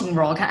consulting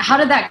role. How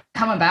did that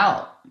come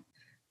about?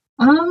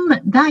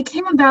 That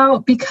came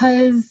about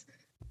because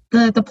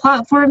the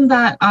platform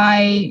that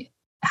I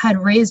had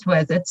raised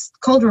with, it's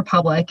called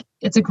Republic.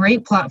 It's a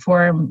great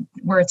platform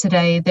where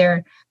today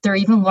they're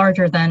even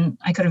larger than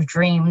I could have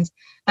dreamed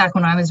back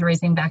when I was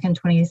raising back in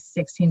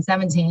 2016,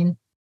 17.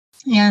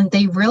 And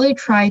they really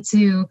try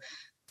to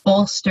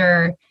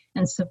bolster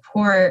and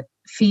support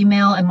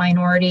female and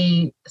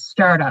minority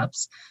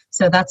startups.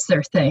 So that's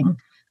their thing.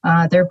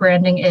 Their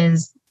branding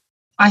is,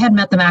 I had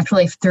met them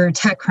actually through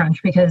TechCrunch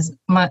because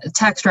my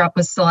TechStrap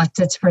was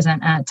selected to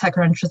present at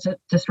TechCrunch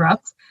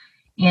Disrupt.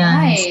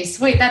 And Nice.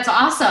 Wait, that's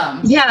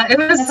awesome. yeah, it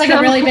was That's like so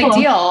a really big cool.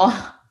 deal.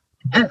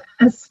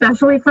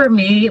 Especially for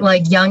me,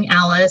 like young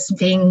Alice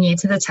being new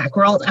to the tech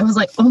world, I was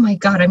like, oh my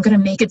God, I'm going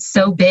to make it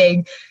so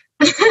big.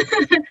 That's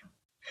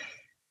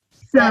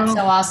So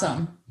so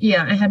awesome.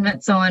 yeah, I had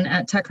met someone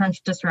at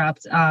TechCrunch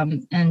Disrupt,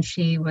 and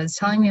she was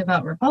telling me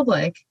about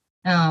Republic.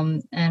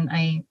 And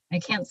I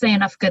can't say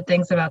enough good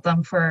things about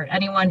them for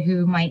anyone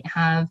who might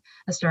have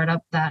a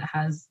startup that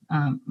has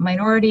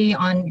minority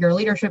on your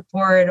leadership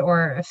board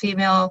or a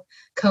female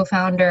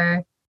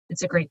co-founder.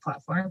 It's a great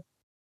platform.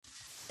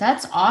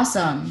 That's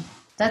awesome.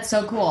 That's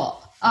so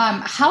cool.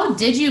 How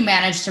did you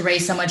manage to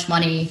raise so much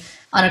money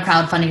on a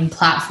crowdfunding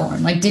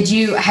platform? Like,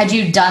 had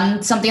you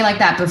done something like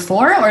that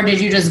before, or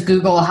did you just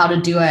Google how to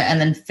do it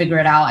and then figure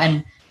it out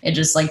and it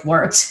just like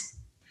worked?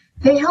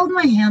 They held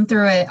my hand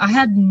through it. I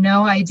had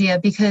no idea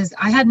because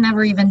I had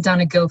never even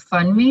done a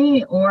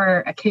GoFundMe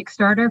or a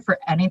Kickstarter for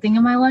anything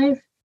in my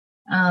life.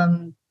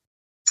 Um,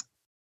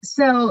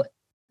 so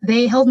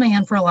they held my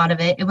hand for a lot of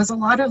it. It was a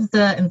lot of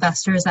the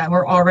investors that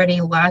were already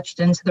latched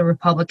into the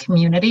Republic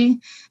community,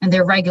 and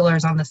they're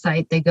regulars on the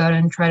site. They go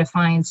and try to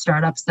find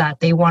startups that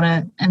they want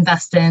to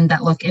invest in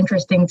that look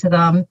interesting to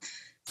them.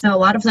 So a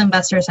lot of the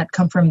investors had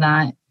come from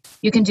that.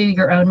 You can do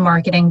your own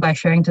marketing by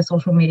sharing to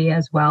social media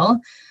as well.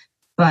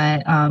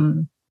 But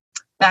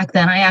back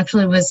then I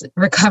actually was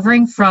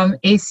recovering from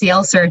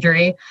ACL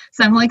surgery.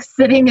 So I'm like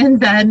sitting in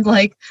bed,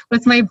 like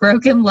with my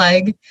broken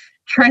leg,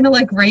 trying to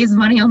like raise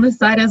money on the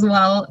side as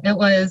well. It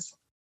was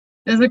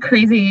a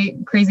crazy,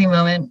 crazy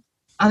moment.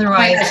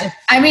 Otherwise,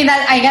 I mean,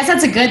 I guess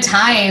that's a good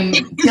time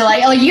to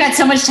like you had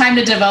so much time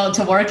to devote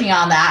to working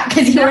on that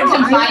because you were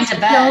confined to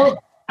bed.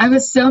 I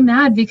was so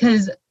mad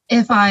because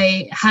if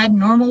I had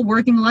normal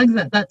working legs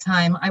at that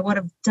time, I would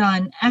have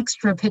done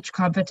extra pitch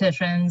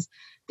competitions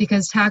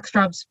because tax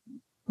drops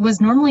was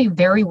normally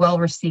very well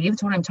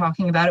received when I'm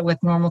talking about it with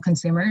normal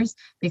consumers,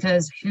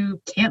 because who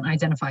can't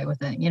identify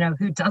with it? You know,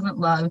 who doesn't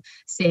love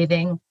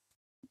saving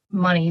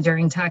money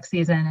during tax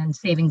season and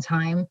saving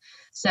time?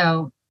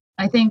 So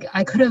I think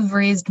I could have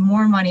raised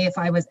more money if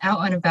I was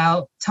out and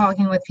about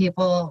talking with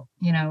people,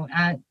 you know,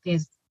 at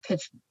these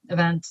pitch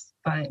events,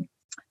 but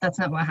that's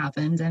not what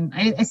happened. And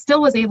I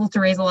still was able to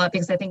raise a lot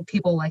because I think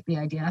people like the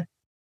idea.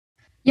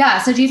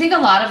 Yeah. So do you think a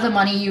lot of the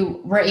money you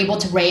were able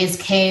to raise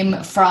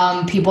came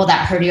from people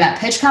that heard you at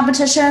pitch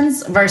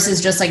competitions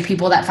versus just like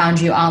people that found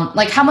you on,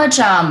 like how much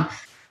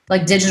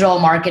like digital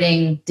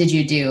marketing did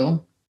you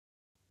do?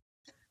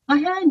 I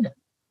had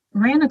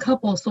ran a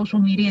couple of social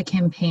media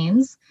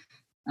campaigns.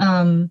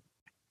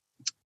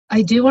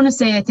 I do want to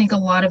say I think a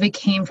lot of it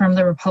came from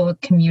the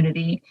Republic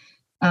community.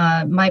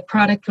 My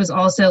product was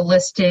also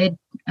listed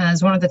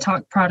as one of the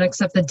top products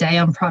of the day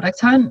on Product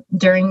Hunt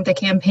during the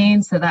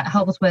campaign, so that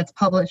helped with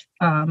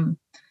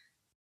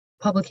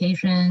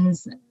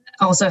publications.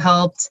 Also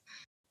helped.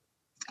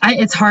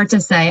 It's hard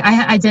to say.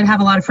 I did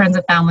have a lot of friends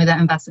and family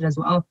that invested as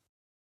well.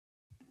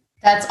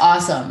 That's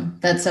awesome.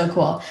 That's so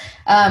cool.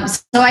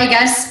 So I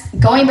guess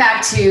going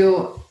back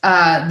to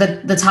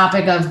the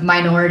topic of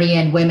minority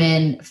and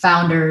women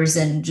founders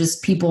and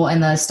just people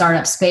in the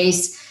startup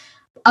space,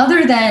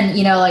 other than,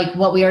 you know, like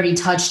what we already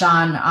touched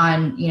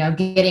on, you know,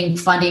 getting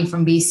funding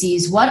from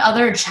VCs, what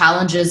other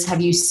challenges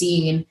have you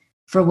seen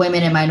for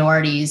women and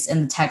minorities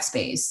in the tech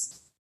space?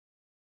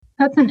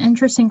 That's an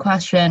interesting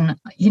question.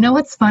 You know,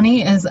 what's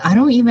funny is I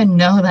don't even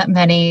know that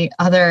many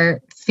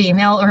other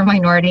female or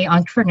minority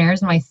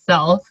entrepreneurs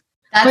myself.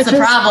 That's the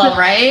problem,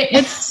 right?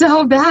 It's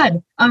so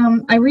bad.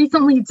 I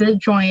recently did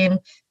join,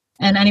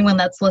 and anyone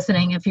that's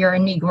listening, if you're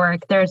in New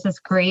York, there's this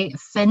great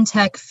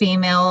fintech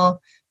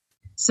female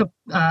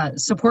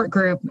support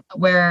group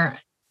where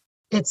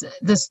it's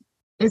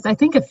I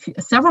think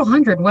several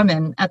hundred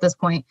women at this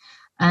point,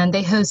 and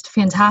they host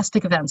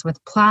fantastic events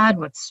with Plaid,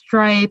 with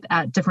Stripe,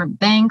 at different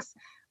banks.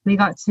 We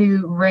got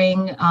to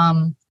ring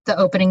the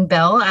opening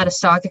bell at a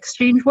stock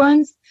exchange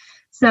once.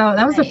 So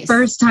that was nice. The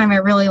first time I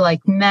really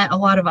like met a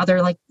lot of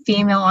other like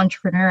female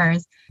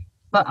entrepreneurs.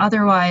 But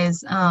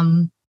otherwise,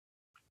 I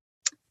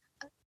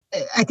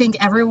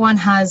think everyone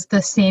has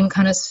the same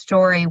kind of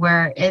story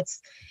where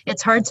it's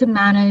hard to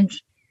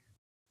manage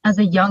as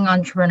a young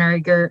entrepreneur.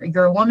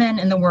 You're a woman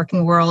in the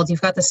working world.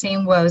 You've got the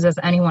same woes as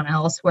anyone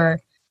else, where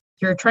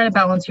you're trying to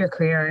balance your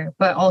career,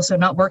 but also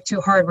not work too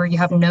hard, where you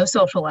have no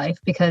social life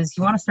because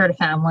you want to start a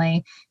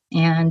family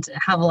and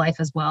have a life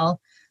as well.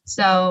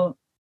 So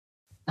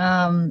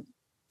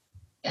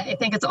I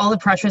think it's all the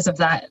pressures of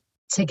that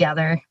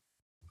together.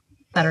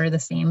 that are the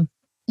same.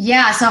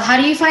 Yeah. So how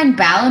do you find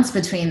balance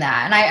between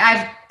that? And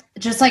I've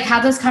just like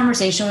had this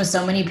conversation with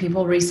so many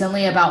people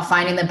recently about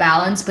finding the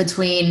balance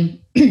between,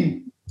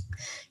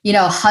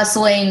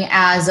 hustling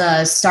as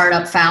a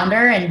startup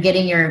founder and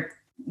getting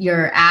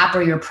your app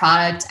or your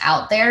product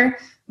out there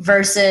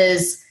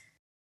versus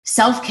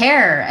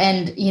self-care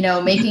and,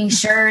 making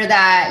sure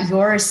that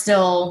you're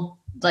still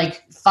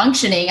like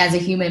functioning as a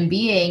human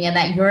being and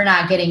that you're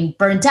not getting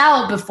burnt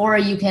out before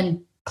you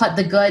can put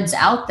the goods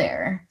out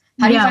there.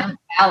 How do you find the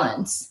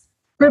balance?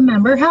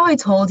 Remember how I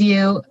told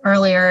you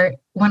earlier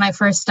when I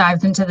first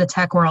dived into the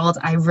tech world,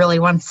 I really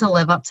wanted to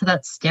live up to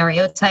that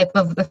stereotype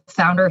of the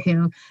founder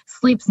who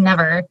sleeps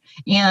never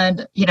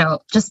and,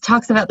 just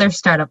talks about their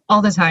startup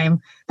all the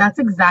time. That's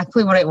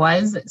exactly what it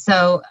was.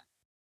 So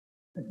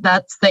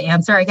that's the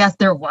answer. I guess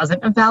there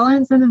wasn't a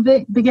balance in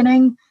the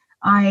beginning.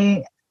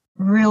 I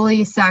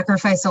really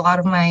sacrificed a lot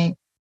of my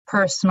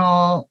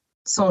personal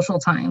social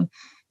time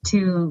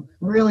to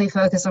really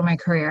focus on my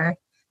career.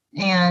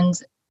 And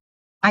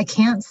I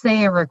can't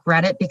say I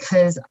regret it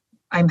because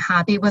I'm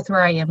happy with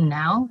where I am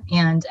now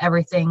and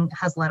everything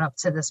has led up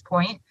to this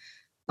point.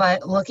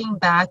 But looking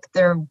back,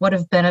 there would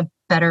have been a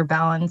better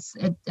balance.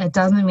 It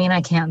doesn't mean I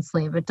can't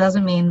sleep. It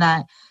doesn't mean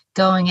that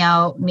going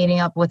out,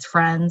 meeting up with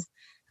friends,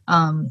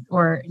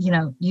 or,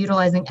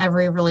 utilizing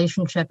every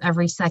relationship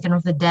every second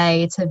of the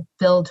day to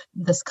build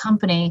this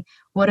company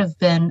would have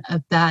been a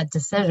bad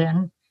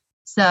decision.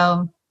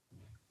 So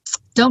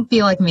don't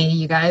be like me,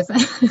 you guys.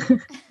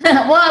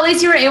 Well, at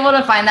least you were able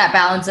to find that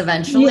balance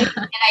eventually. Yeah.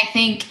 And I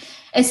think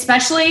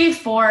especially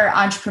for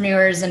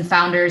entrepreneurs and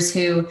founders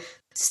who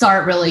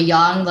start really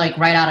young, like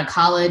right out of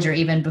college or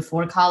even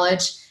before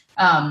college,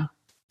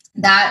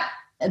 that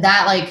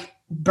like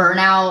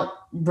burnout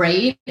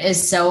rate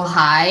is so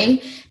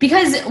high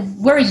because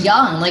we're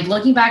young. Like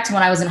looking back to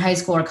when I was in high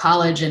school or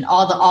college and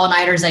all the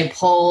all-nighters I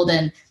pulled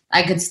and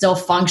I could still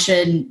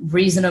function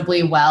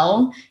reasonably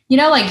well,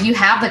 like you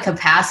have the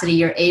capacity,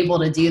 you're able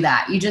to do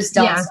that. You just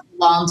don't see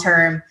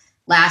long-term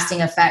lasting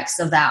effects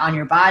of that on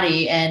your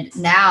body. And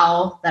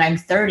now that I'm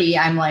 30,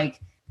 I'm like,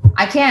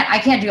 I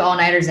can't do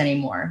all-nighters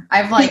anymore.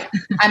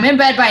 I'm in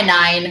bed by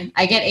 9,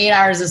 I get 8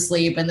 hours of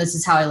sleep, and this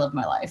is how I live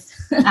my life.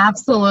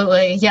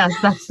 Absolutely. Yes,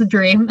 that's the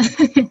dream.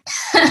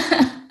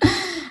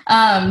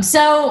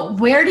 So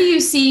where do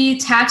you see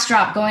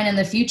TaxDrop going in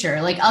the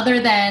future? Like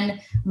other than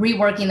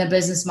reworking the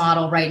business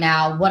model right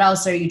now, what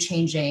else are you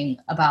changing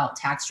about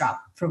TaxDrop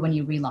for when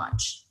you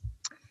relaunch?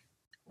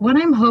 What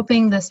I'm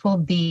hoping this will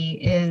be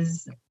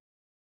is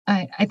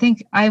I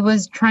think I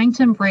was trying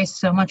to embrace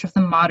so much of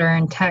the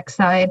modern tech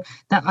side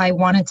that I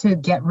wanted to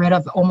get rid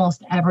of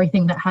almost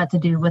everything that had to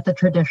do with the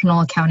traditional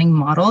accounting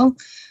model.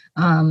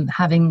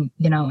 Having,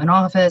 an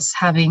office,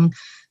 having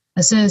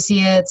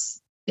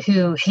associates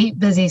who hate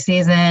busy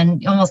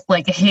season, almost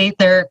like hate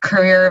their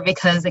career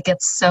because it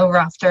gets so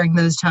rough during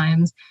those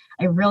times.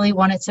 I really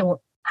wanted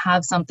to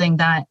have something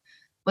that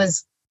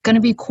was going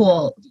to be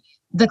cool.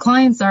 The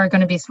clients are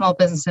going to be small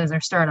businesses or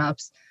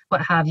startups,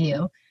 what have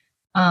you.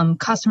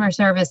 Customer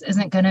service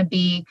isn't going to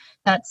be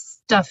that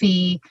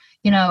stuffy,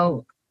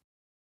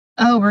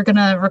 oh, we're going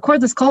to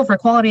record this call for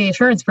quality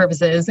assurance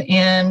purposes.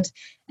 And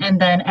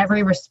then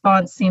every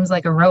response seems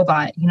like a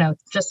robot.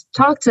 Just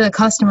talk to the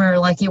customer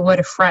like you would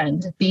a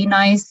friend. Be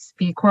nice,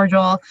 be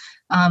cordial,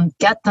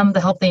 get them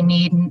the help they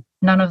need.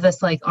 None of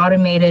this like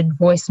automated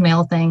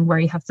voicemail thing where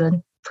you have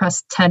to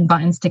press 10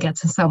 buttons to get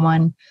to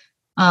someone.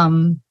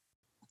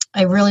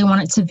 I really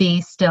want it to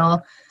be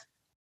still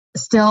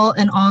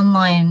an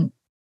online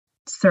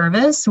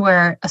service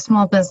where a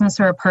small business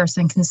or a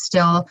person can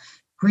still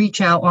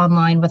reach out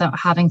online without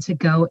having to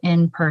go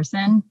in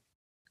person,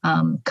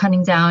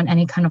 cutting down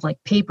any kind of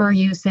like paper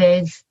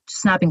usage,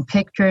 snapping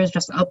pictures,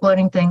 just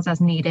uploading things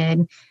as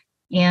needed.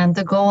 And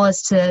the goal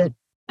is to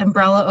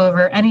umbrella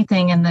over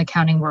anything in the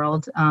accounting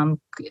world,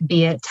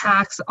 be it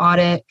tax,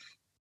 audit,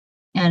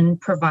 and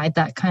provide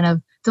that kind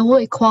of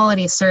Deloitte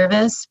quality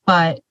service,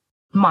 but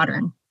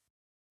modern.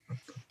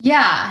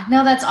 Yeah,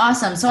 no, that's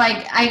awesome. So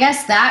I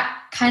guess that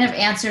kind of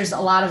answers a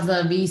lot of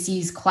the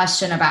VC's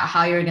question about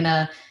how you're going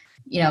to,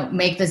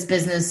 make this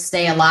business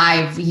stay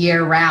alive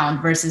year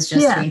round versus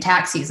just during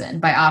tax season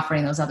by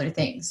offering those other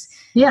things.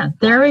 Yeah,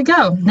 there we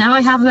go. Now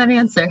I have that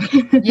answer.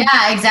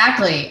 Yeah,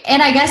 exactly.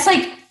 And I guess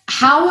like,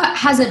 how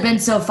has it been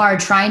so far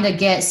trying to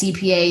get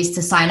CPAs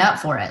to sign up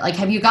for it? Like,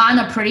 have you gotten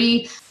a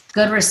pretty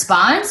good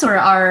response, or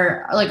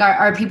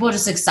are people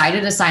just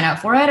excited to sign up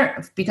for it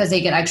or because they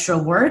get extra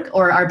work,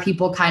 or are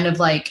people kind of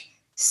like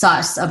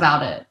sus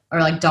about it or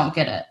like don't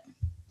get it?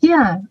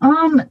 Yeah.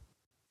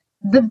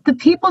 The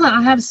people that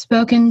I have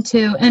spoken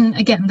to, and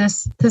again,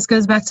 this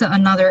goes back to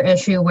another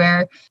issue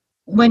where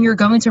when you're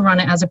going to run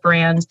it as a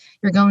brand,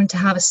 you're going to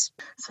have a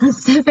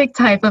specific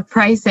type of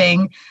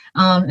pricing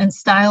and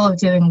style of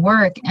doing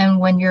work. And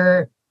when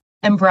you're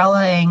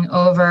umbrellaing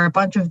over a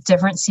bunch of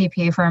different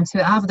CPA firms who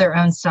have their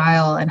own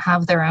style and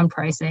have their own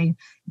pricing,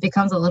 it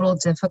becomes a little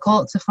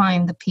difficult to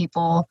find the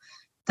people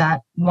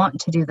that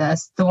want to do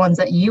this, the ones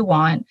that you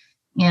want.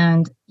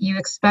 And you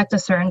expect a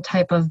certain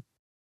type of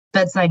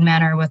bedside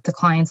manner with the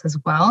clients as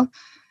well.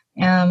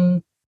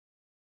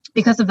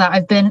 Because of that,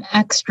 I've been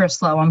extra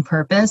slow on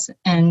purpose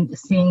and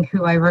seeing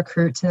who I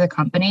recruit to the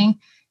company,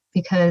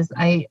 because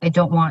I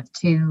don't want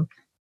to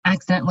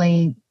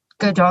accidentally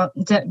go down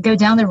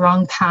the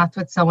wrong path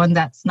with someone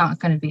that's not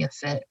going to be a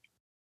fit.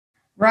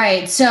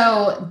 Right.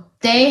 So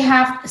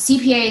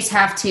CPAs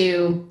have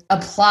to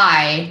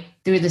apply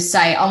through the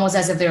site almost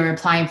as if they were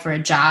applying for a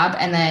job,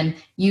 and then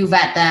you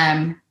vet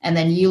them and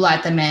then you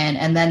let them in,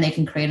 and then they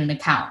can create an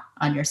account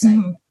on your site.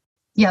 Mm-hmm.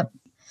 Yep.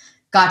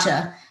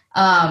 Gotcha.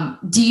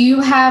 Do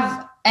you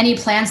have any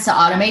plans to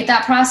automate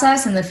that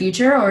process in the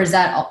future, or is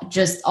that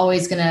just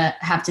always going to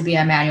have to be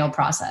a manual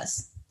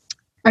process?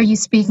 Are you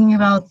speaking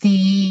about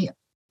the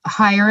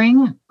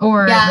hiring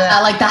or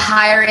like the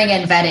hiring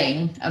and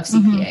vetting of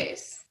CPAs? Mm-hmm.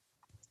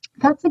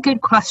 That's a good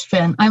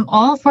question. I'm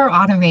all for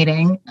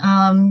automating.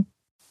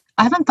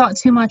 I haven't thought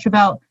too much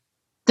about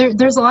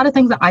there's a lot of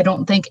things that I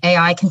don't think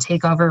AI can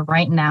take over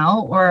right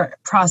now, or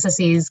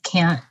processes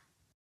can't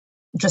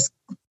just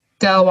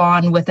go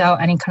on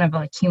without any kind of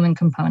like human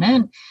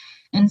component.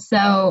 And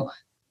so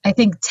I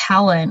think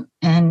talent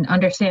and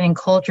understanding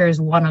culture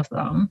is one of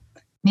them.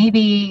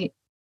 Maybe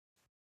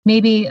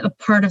a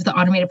part of the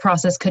automated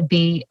process could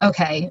be,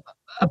 okay,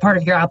 a part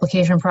of your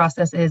application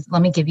process is,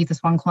 let me give you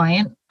this one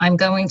client. I'm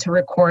going to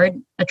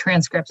record a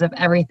transcript of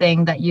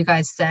everything that you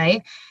guys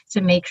say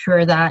to make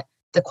sure that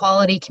the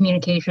quality,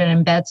 communication,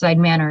 and bedside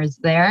manner is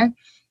there.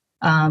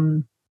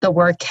 The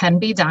work can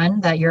be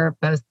done, that you're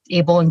both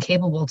able and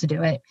capable to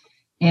do it.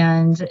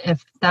 And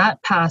if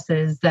that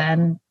passes,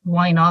 then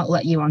why not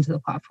let you onto the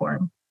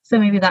platform? So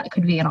maybe that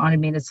could be an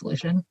automated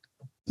solution.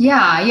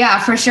 Yeah,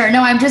 for sure.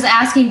 No, I'm just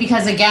asking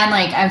because, again,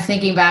 like I'm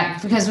thinking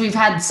back, because we've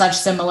had such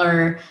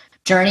similar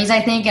journeys, I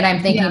think. And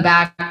I'm thinking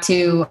back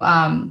to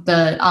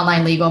the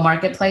online legal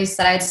marketplace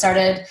that I had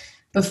started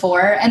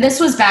before. And this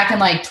was back in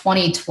like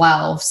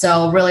 2012.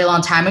 So really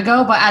long time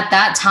ago. But at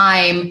that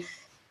time,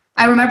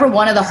 I remember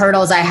one of the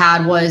hurdles I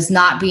had was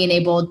not being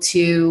able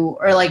to,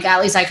 or like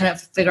at least I couldn't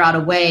figure out a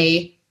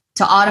way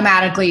to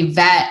automatically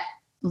vet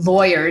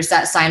lawyers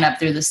that sign up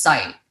through the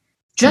site.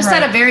 Just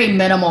at a very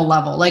minimal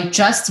level, like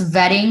just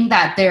vetting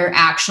that they're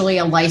actually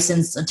a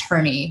licensed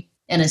attorney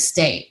in a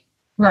state.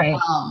 Right.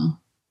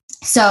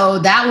 So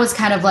that was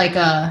kind of like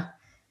an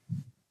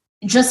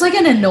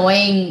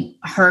annoying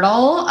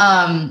hurdle,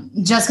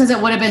 just because it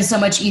would have been so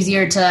much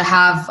easier to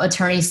have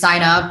attorneys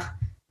sign up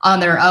on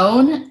their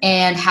own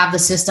and have the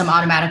system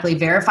automatically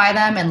verify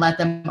them and let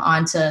them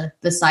onto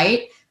the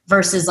site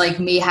versus like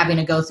me having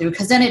to go through.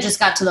 Because then it just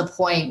got to the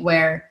point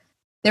where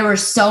there were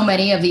so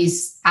many of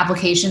these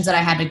applications that I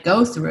had to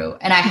go through,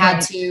 and I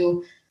had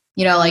to,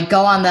 like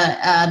go on the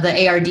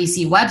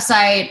ARDC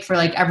website for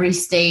like every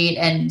state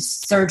and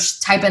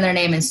type in their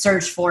name and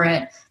search for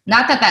it.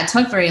 Not that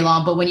took very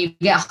long, but when you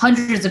get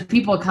hundreds of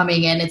people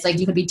coming in, it's like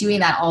you could be doing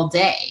that all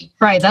day.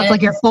 Right. That's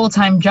like your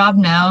full-time job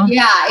now.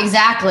 Yeah,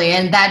 exactly.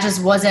 And that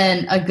just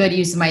wasn't a good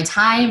use of my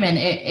time. And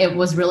it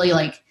was really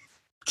like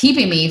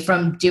keeping me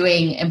from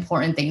doing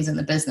important things in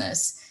the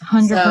business.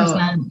 100%.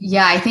 So,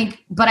 yeah, I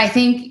think,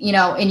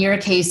 in your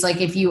case,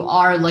 like if you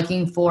are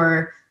looking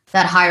for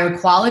that higher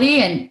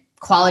quality and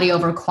quality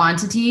over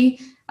quantity,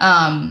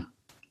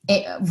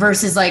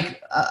 versus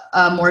like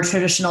a more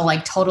traditional,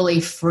 like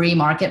totally free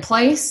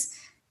marketplace,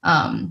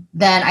 then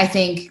I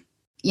think,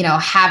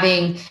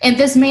 having, and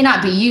this may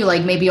not be you,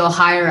 like maybe you'll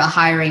hire a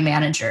hiring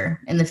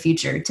manager in the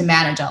future to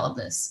manage all of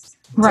this.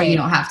 Right. So you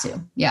don't have to.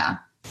 Yeah.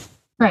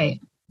 Right.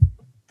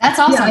 That's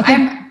awesome.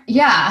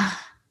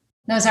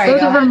 No, sorry.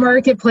 Those other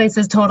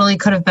marketplaces totally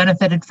could have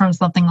benefited from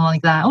something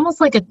like that.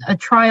 Almost like a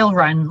trial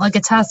run, like a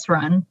test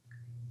run.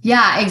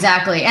 Yeah,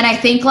 exactly. And I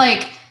think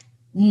like,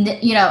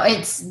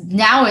 it's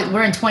now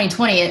we're in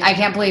 2020. I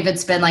can't believe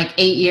it's been like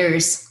 8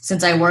 years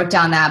since I worked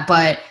on that,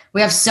 but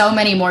we have so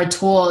many more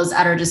tools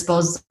at our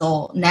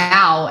disposal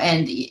now.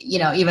 And,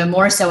 even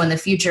more so in the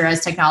future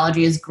as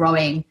technology is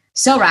growing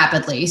so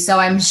rapidly. So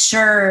I'm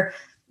sure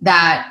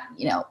that,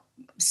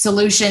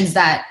 solutions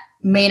that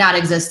may not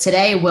exist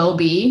today will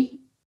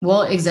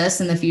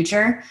exist in the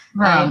future,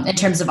 right, in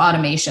terms of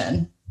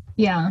automation.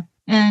 Yeah.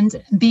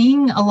 And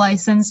being a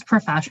licensed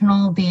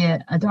professional, be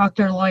it a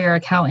doctor, lawyer,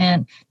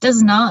 accountant,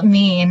 does not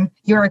mean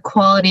you're a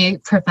quality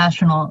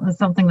professional. It's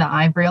something that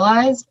I've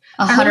realized.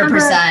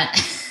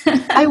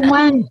 100%. I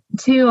went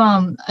to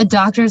a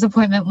doctor's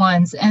appointment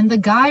once, and the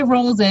guy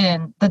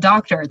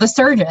the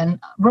surgeon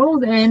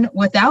rolls in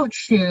without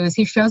shoes.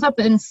 He shows up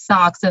in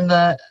socks in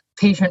the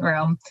patient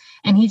room,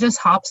 and he just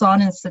hops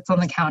on and sits on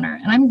the counter.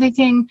 And I'm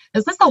thinking,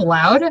 is this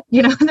allowed?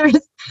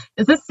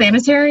 Is this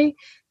sanitary?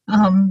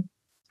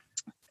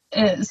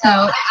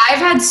 So I've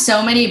had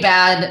so many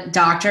bad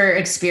doctor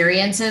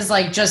experiences.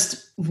 Like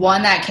just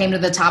one that came to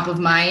the top of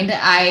mind.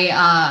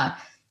 I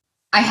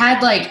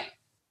had like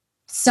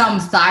some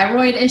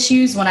thyroid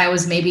issues when I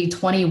was maybe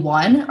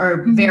 21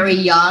 or very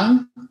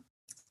young.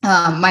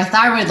 My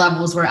thyroid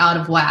levels were out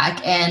of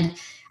whack, and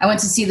I went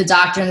to see the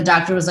doctor, and the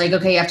doctor was like,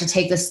 okay, you have to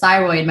take this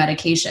thyroid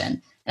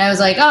medication. And I was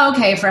like, oh,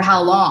 okay, for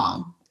how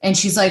long? And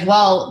she's like,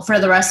 well, for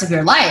the rest of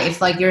your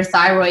life, like your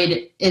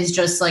thyroid is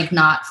just like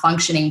not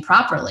functioning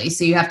properly.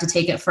 So you have to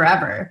take it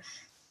forever.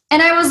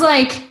 And I was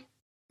like,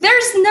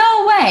 there's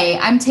no way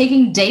I'm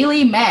taking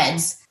daily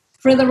meds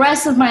for the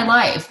rest of my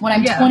life when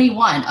I'm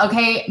 21.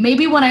 Okay.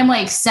 Maybe when I'm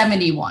like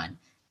 71,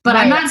 but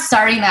I'm not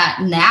starting that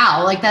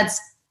now. Like that's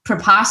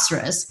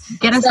preposterous.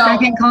 Get a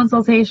second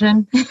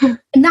consultation.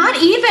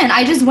 Not even.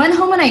 I just went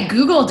home and I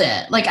Googled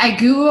it. Like I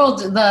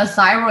Googled the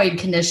thyroid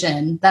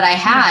condition that I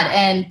had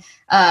and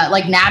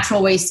like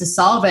natural ways to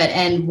solve it.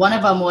 And one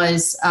of them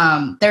was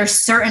there's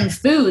certain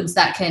foods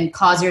that can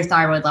cause your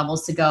thyroid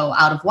levels to go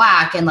out of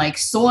whack. And like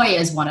soy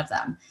is one of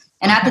them.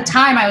 And at the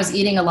time I was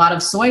eating a lot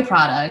of soy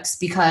products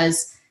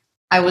because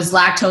I was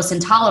lactose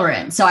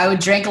intolerant. So I would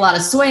drink a lot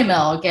of soy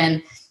milk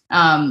and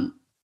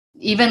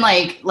even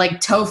like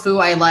tofu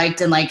I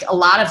liked, and like a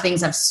lot of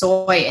things have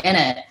soy in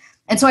it.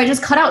 And so I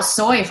just cut out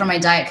soy from my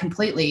diet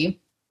completely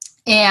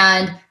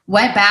and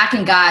went back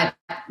and got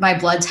my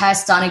blood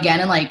test done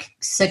again in like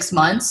 6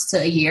 months to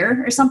a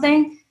year or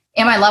something.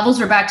 And my levels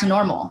were back to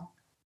normal.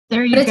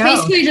 There you go. But it's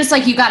basically just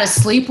like, you got to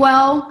sleep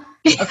well,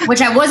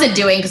 which I wasn't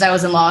doing because I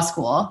was in law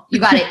school. You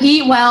got to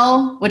eat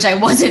well, which I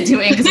wasn't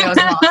doing because I was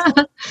in law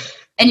school.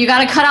 And you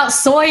got to cut out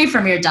soy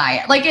from your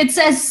diet. Like it's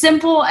as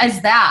simple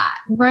as that.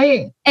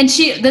 Right. And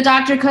the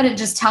doctor couldn't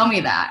just tell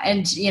me that.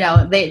 And, you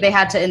know, they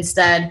had to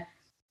instead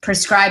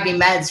prescribe me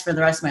meds for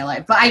the rest of my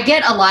life. But I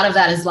get a lot of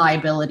that as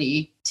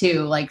liability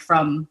too, like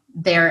from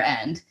their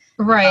end.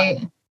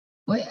 Right.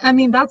 I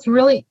mean, that's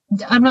really,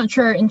 I'm not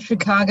sure in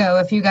Chicago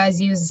if you guys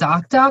use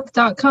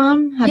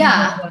ZocDoc.com.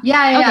 Yeah. Okay.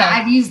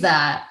 I've used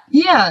that.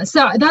 Yeah.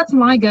 So that's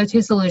my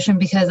go-to solution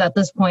because at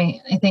this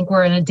point, I think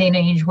we're in a day and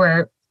age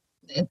where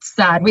it's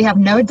sad. We have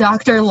no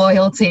doctor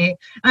loyalty.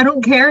 I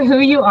don't care who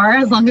you are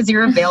as long as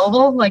you're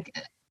available. Like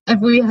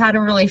if we had a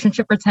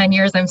relationship for 10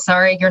 years, I'm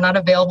sorry, you're not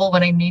available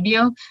when I need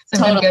you.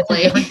 So I'm going to go to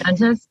a different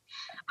dentist.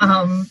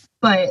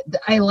 But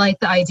I like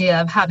the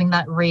idea of having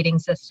that rating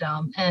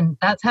system. And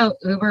that's how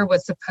Uber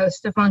was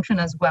supposed to function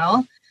as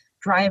well.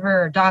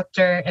 Driver or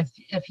doctor,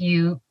 if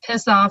you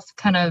piss off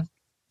kind of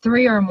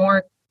 3 or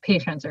more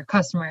patients or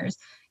customers,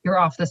 you're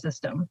off the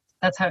system.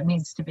 That's how it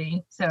needs to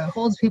be. So it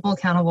holds people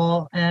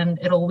accountable and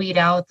it'll weed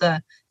out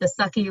the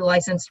sucky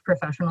licensed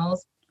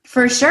professionals.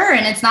 For sure.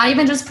 And it's not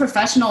even just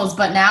professionals,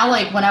 but now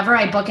like whenever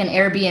I book an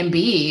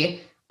Airbnb,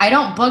 I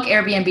don't book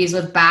Airbnbs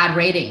with bad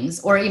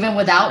ratings or even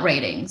without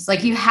ratings.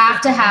 Like you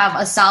have to have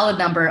a solid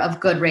number of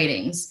good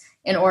ratings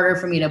in order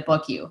for me to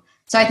book you.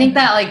 So I think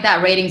that like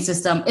that rating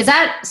system, is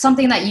that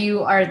something that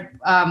you are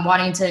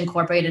wanting to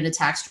incorporate into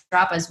Tax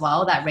Drop as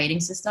well, that rating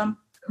system?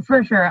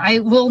 For sure. I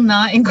will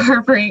not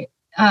incorporate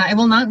I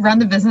will not run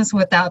the business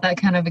without that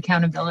kind of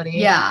accountability.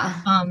 Yeah.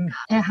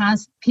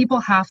 People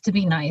have to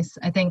be nice.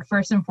 I think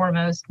first and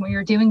foremost, when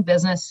you're doing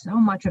business, so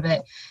much of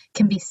it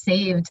can be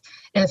saved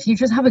if you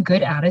just have a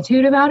good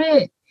attitude about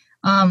it.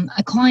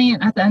 A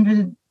client at the end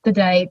of the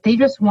day, they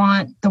just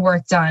want the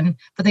work done,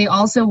 but they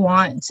also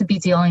want to be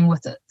dealing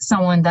with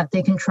someone that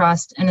they can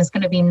trust and is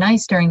going to be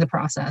nice during the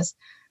process.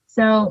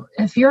 So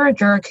if you're a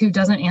jerk who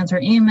doesn't answer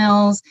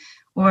emails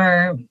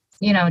or,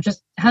 you know,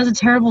 just has a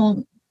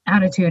terrible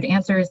attitude,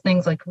 answers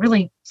things like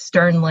really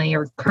sternly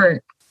or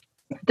curt,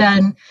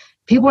 then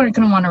people aren't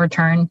going to want to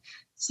return.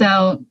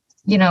 So,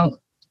 you know,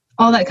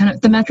 all that kind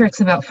of the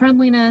metrics about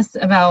friendliness,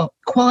 about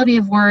quality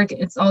of work,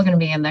 it's all going to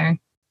be in there.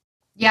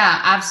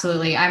 Yeah,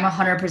 absolutely. I'm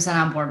 100%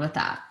 on board with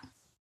that.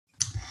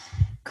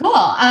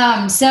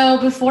 Cool. So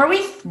before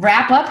we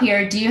wrap up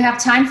here, do you have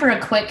time for a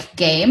quick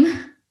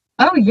game?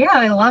 Oh yeah,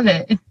 I love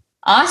it.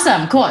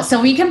 Awesome. Cool. So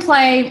we can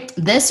play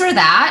this or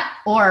that,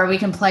 or we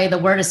can play the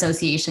word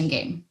association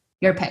game.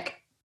 Your pick.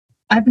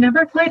 I've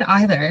never played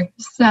either,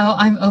 so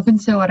I'm open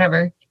to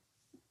whatever.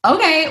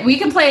 Okay, we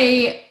can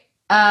play,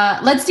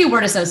 let's do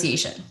word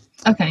association.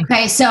 Okay.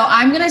 Okay, so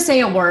I'm going to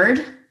say a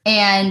word,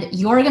 and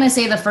you're going to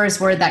say the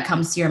first word that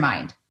comes to your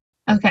mind.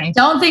 Okay.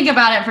 Don't think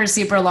about it for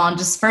super long.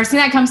 Just first thing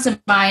that comes to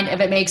mind.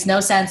 If it makes no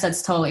sense,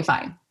 that's totally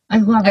fine. I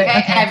love it.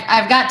 Okay. And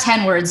I've got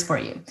 10 words for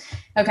you.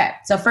 Okay,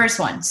 so first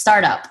one,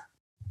 startup.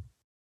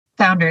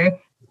 Founder.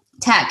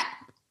 Tech.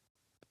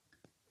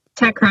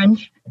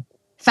 TechCrunch.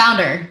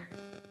 Founder.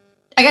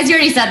 I guess you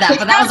already said that,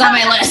 but that was on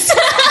my list.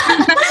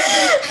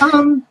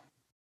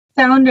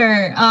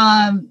 Founder,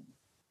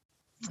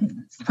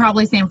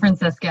 probably San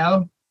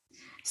Francisco.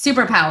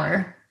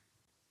 Superpower.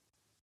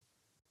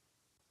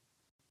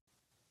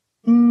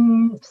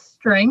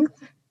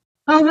 Strength.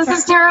 Oh, this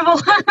is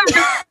terrible.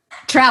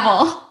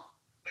 Travel.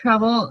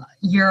 Travel,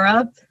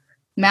 Europe.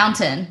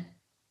 Mountain.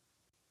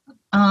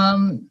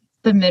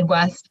 The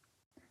Midwest.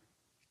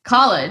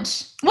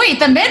 College. Wait,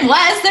 the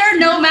Midwest? There are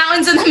no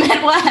mountains in the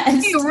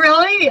Midwest.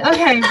 Really?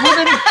 Okay. Well,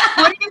 then,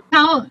 what do you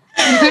count?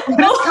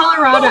 What's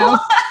Colorado?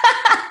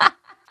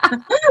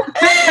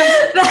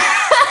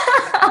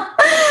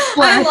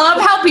 I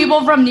love how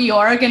people from New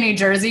York and New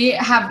Jersey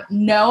have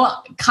no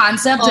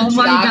concept of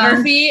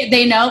geography.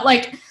 They know,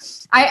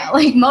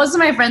 most of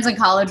my friends in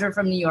college were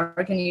from New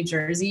York and New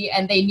Jersey,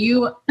 and they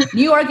knew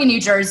New York and New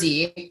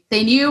Jersey.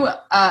 They knew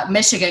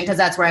Michigan because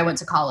that's where I went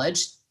to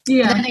college.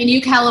 Yeah. And then they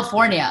knew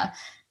California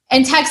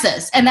and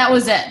Texas, and that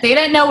was it. They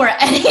didn't know where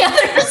any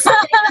other state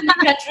in the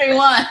country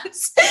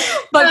was.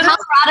 But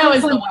Colorado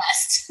is the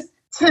West.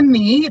 To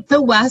me,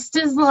 the West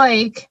is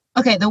like,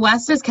 okay, the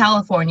West is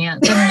California.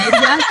 The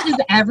Midwest is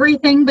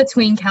everything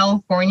between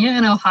California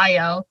and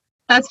Ohio.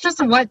 That's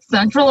just what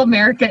Central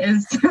America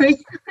is to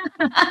me.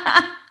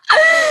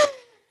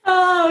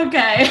 Oh,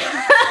 okay.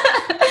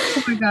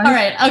 Oh my gosh. All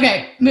right.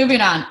 Okay.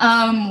 Moving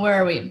on. Where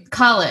are we?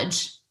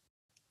 College.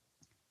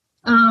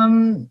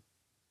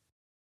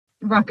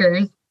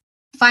 Rutgers.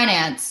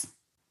 Finance.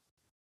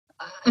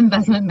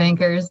 Investment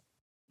bankers.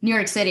 New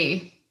York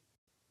City.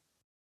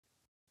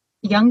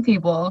 Young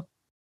people.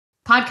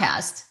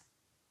 Podcast.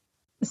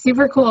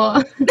 Super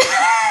cool.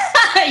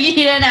 You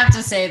didn't have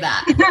to say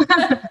that.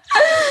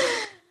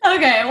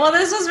 Okay. Well,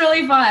 this was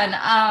really fun.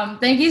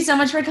 Thank you so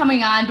much for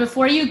coming on.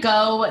 Before you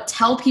go,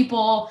 tell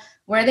people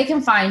where they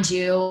can find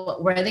you,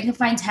 where they can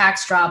find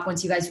Tax Drop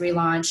once you guys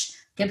relaunch.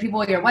 Give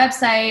people your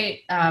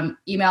website,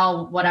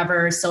 email,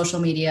 whatever, social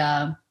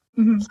media,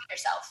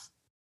 yourself.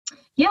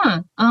 Yeah.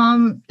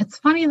 It's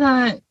funny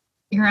that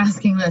you're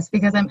asking this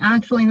because I'm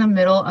actually in the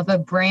middle of a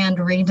brand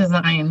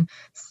redesign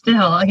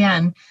still.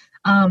 Again,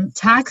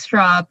 Tax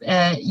Drop,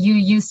 you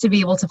used to be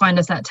able to find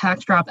us at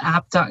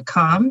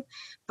taxdropapp.com,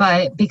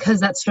 but because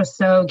that's just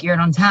so geared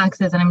on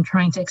taxes and I'm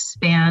trying to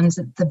expand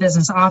the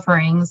business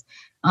offerings,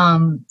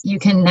 you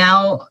can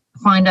now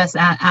find us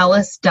at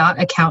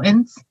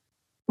alice.accountants,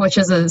 which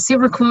is a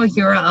super cool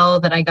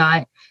URL that I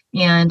got.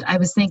 And I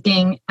was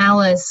thinking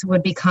Alice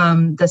would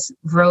become this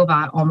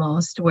robot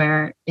almost,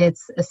 where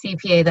it's a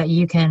CPA that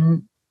you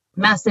can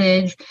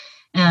message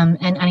and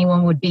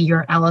anyone would be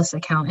your Alice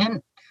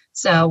accountant.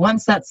 So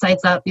once that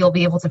site's up, you'll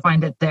be able to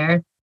find it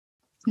there.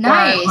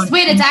 Nice.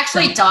 Wait, it's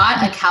actually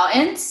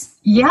 .accountants?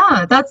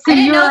 Yeah, that's the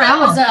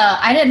URL.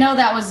 I didn't know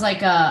that was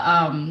like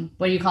a,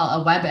 what do you call it?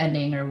 A web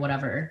ending or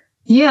whatever.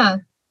 Yeah.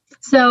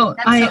 So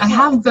I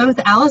have both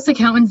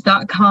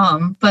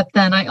aliceaccountants.com, but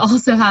then I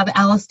also have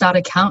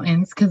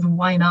alice.accountants because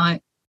why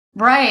not?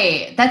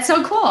 Right. That's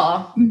so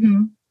cool.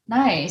 Mm-hmm.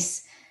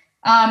 Nice.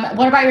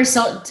 What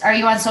about are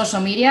you on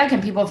social media?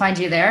 Can people find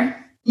you there?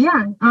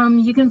 Yeah.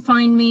 You can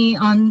find me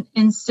on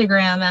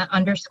Instagram at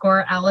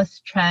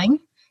 _Alice Cheng.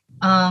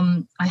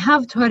 I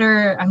have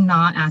Twitter. I'm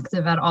not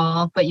active at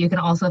all, but you can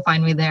also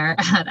find me there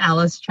at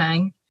Alice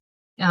Cheng.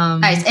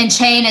 Nice. And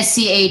Cheng is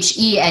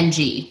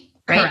CHENG,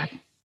 right? Correct.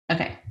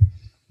 Okay.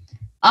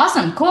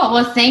 Awesome. Cool.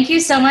 Well, thank you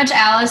so much,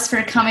 Alice,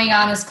 for coming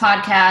on this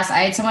podcast.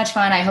 I had so much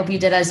fun. I hope you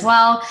did as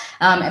well.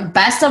 And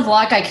best of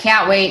luck. I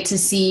can't wait to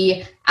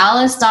see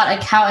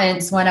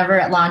alice.accountants whenever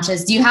it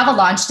launches. Do you have a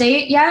launch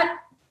date yet?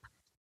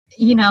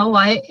 You know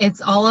what?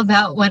 It's all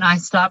about when I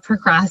stop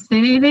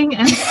procrastinating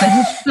and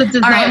finish the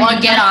design. All right. Well,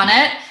 get on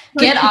it.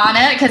 Get on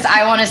it because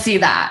I want to see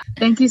that.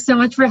 Thank you so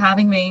much for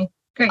having me.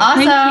 Great.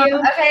 Awesome. Thank you.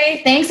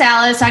 Okay. Thanks,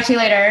 Alice. Talk to you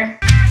later.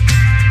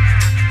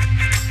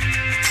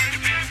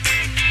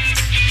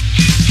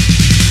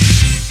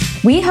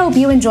 We hope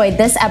you enjoyed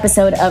this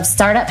episode of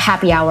Startup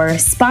Happy Hour,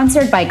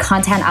 sponsored by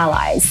Content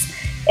Allies.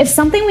 If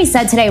something we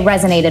said today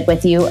resonated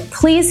with you,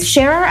 please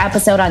share our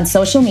episode on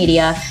social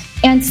media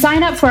and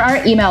sign up for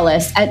our email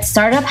list at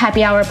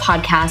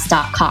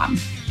startuphappyhourpodcast.com.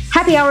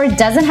 Happy Hour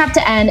doesn't have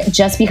to end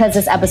just because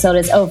this episode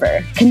is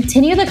over.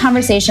 Continue the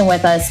conversation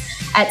with us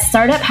at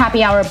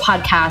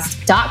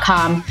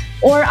startuphappyhourpodcast.com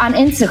or on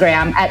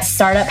Instagram at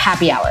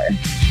startuphappyhour.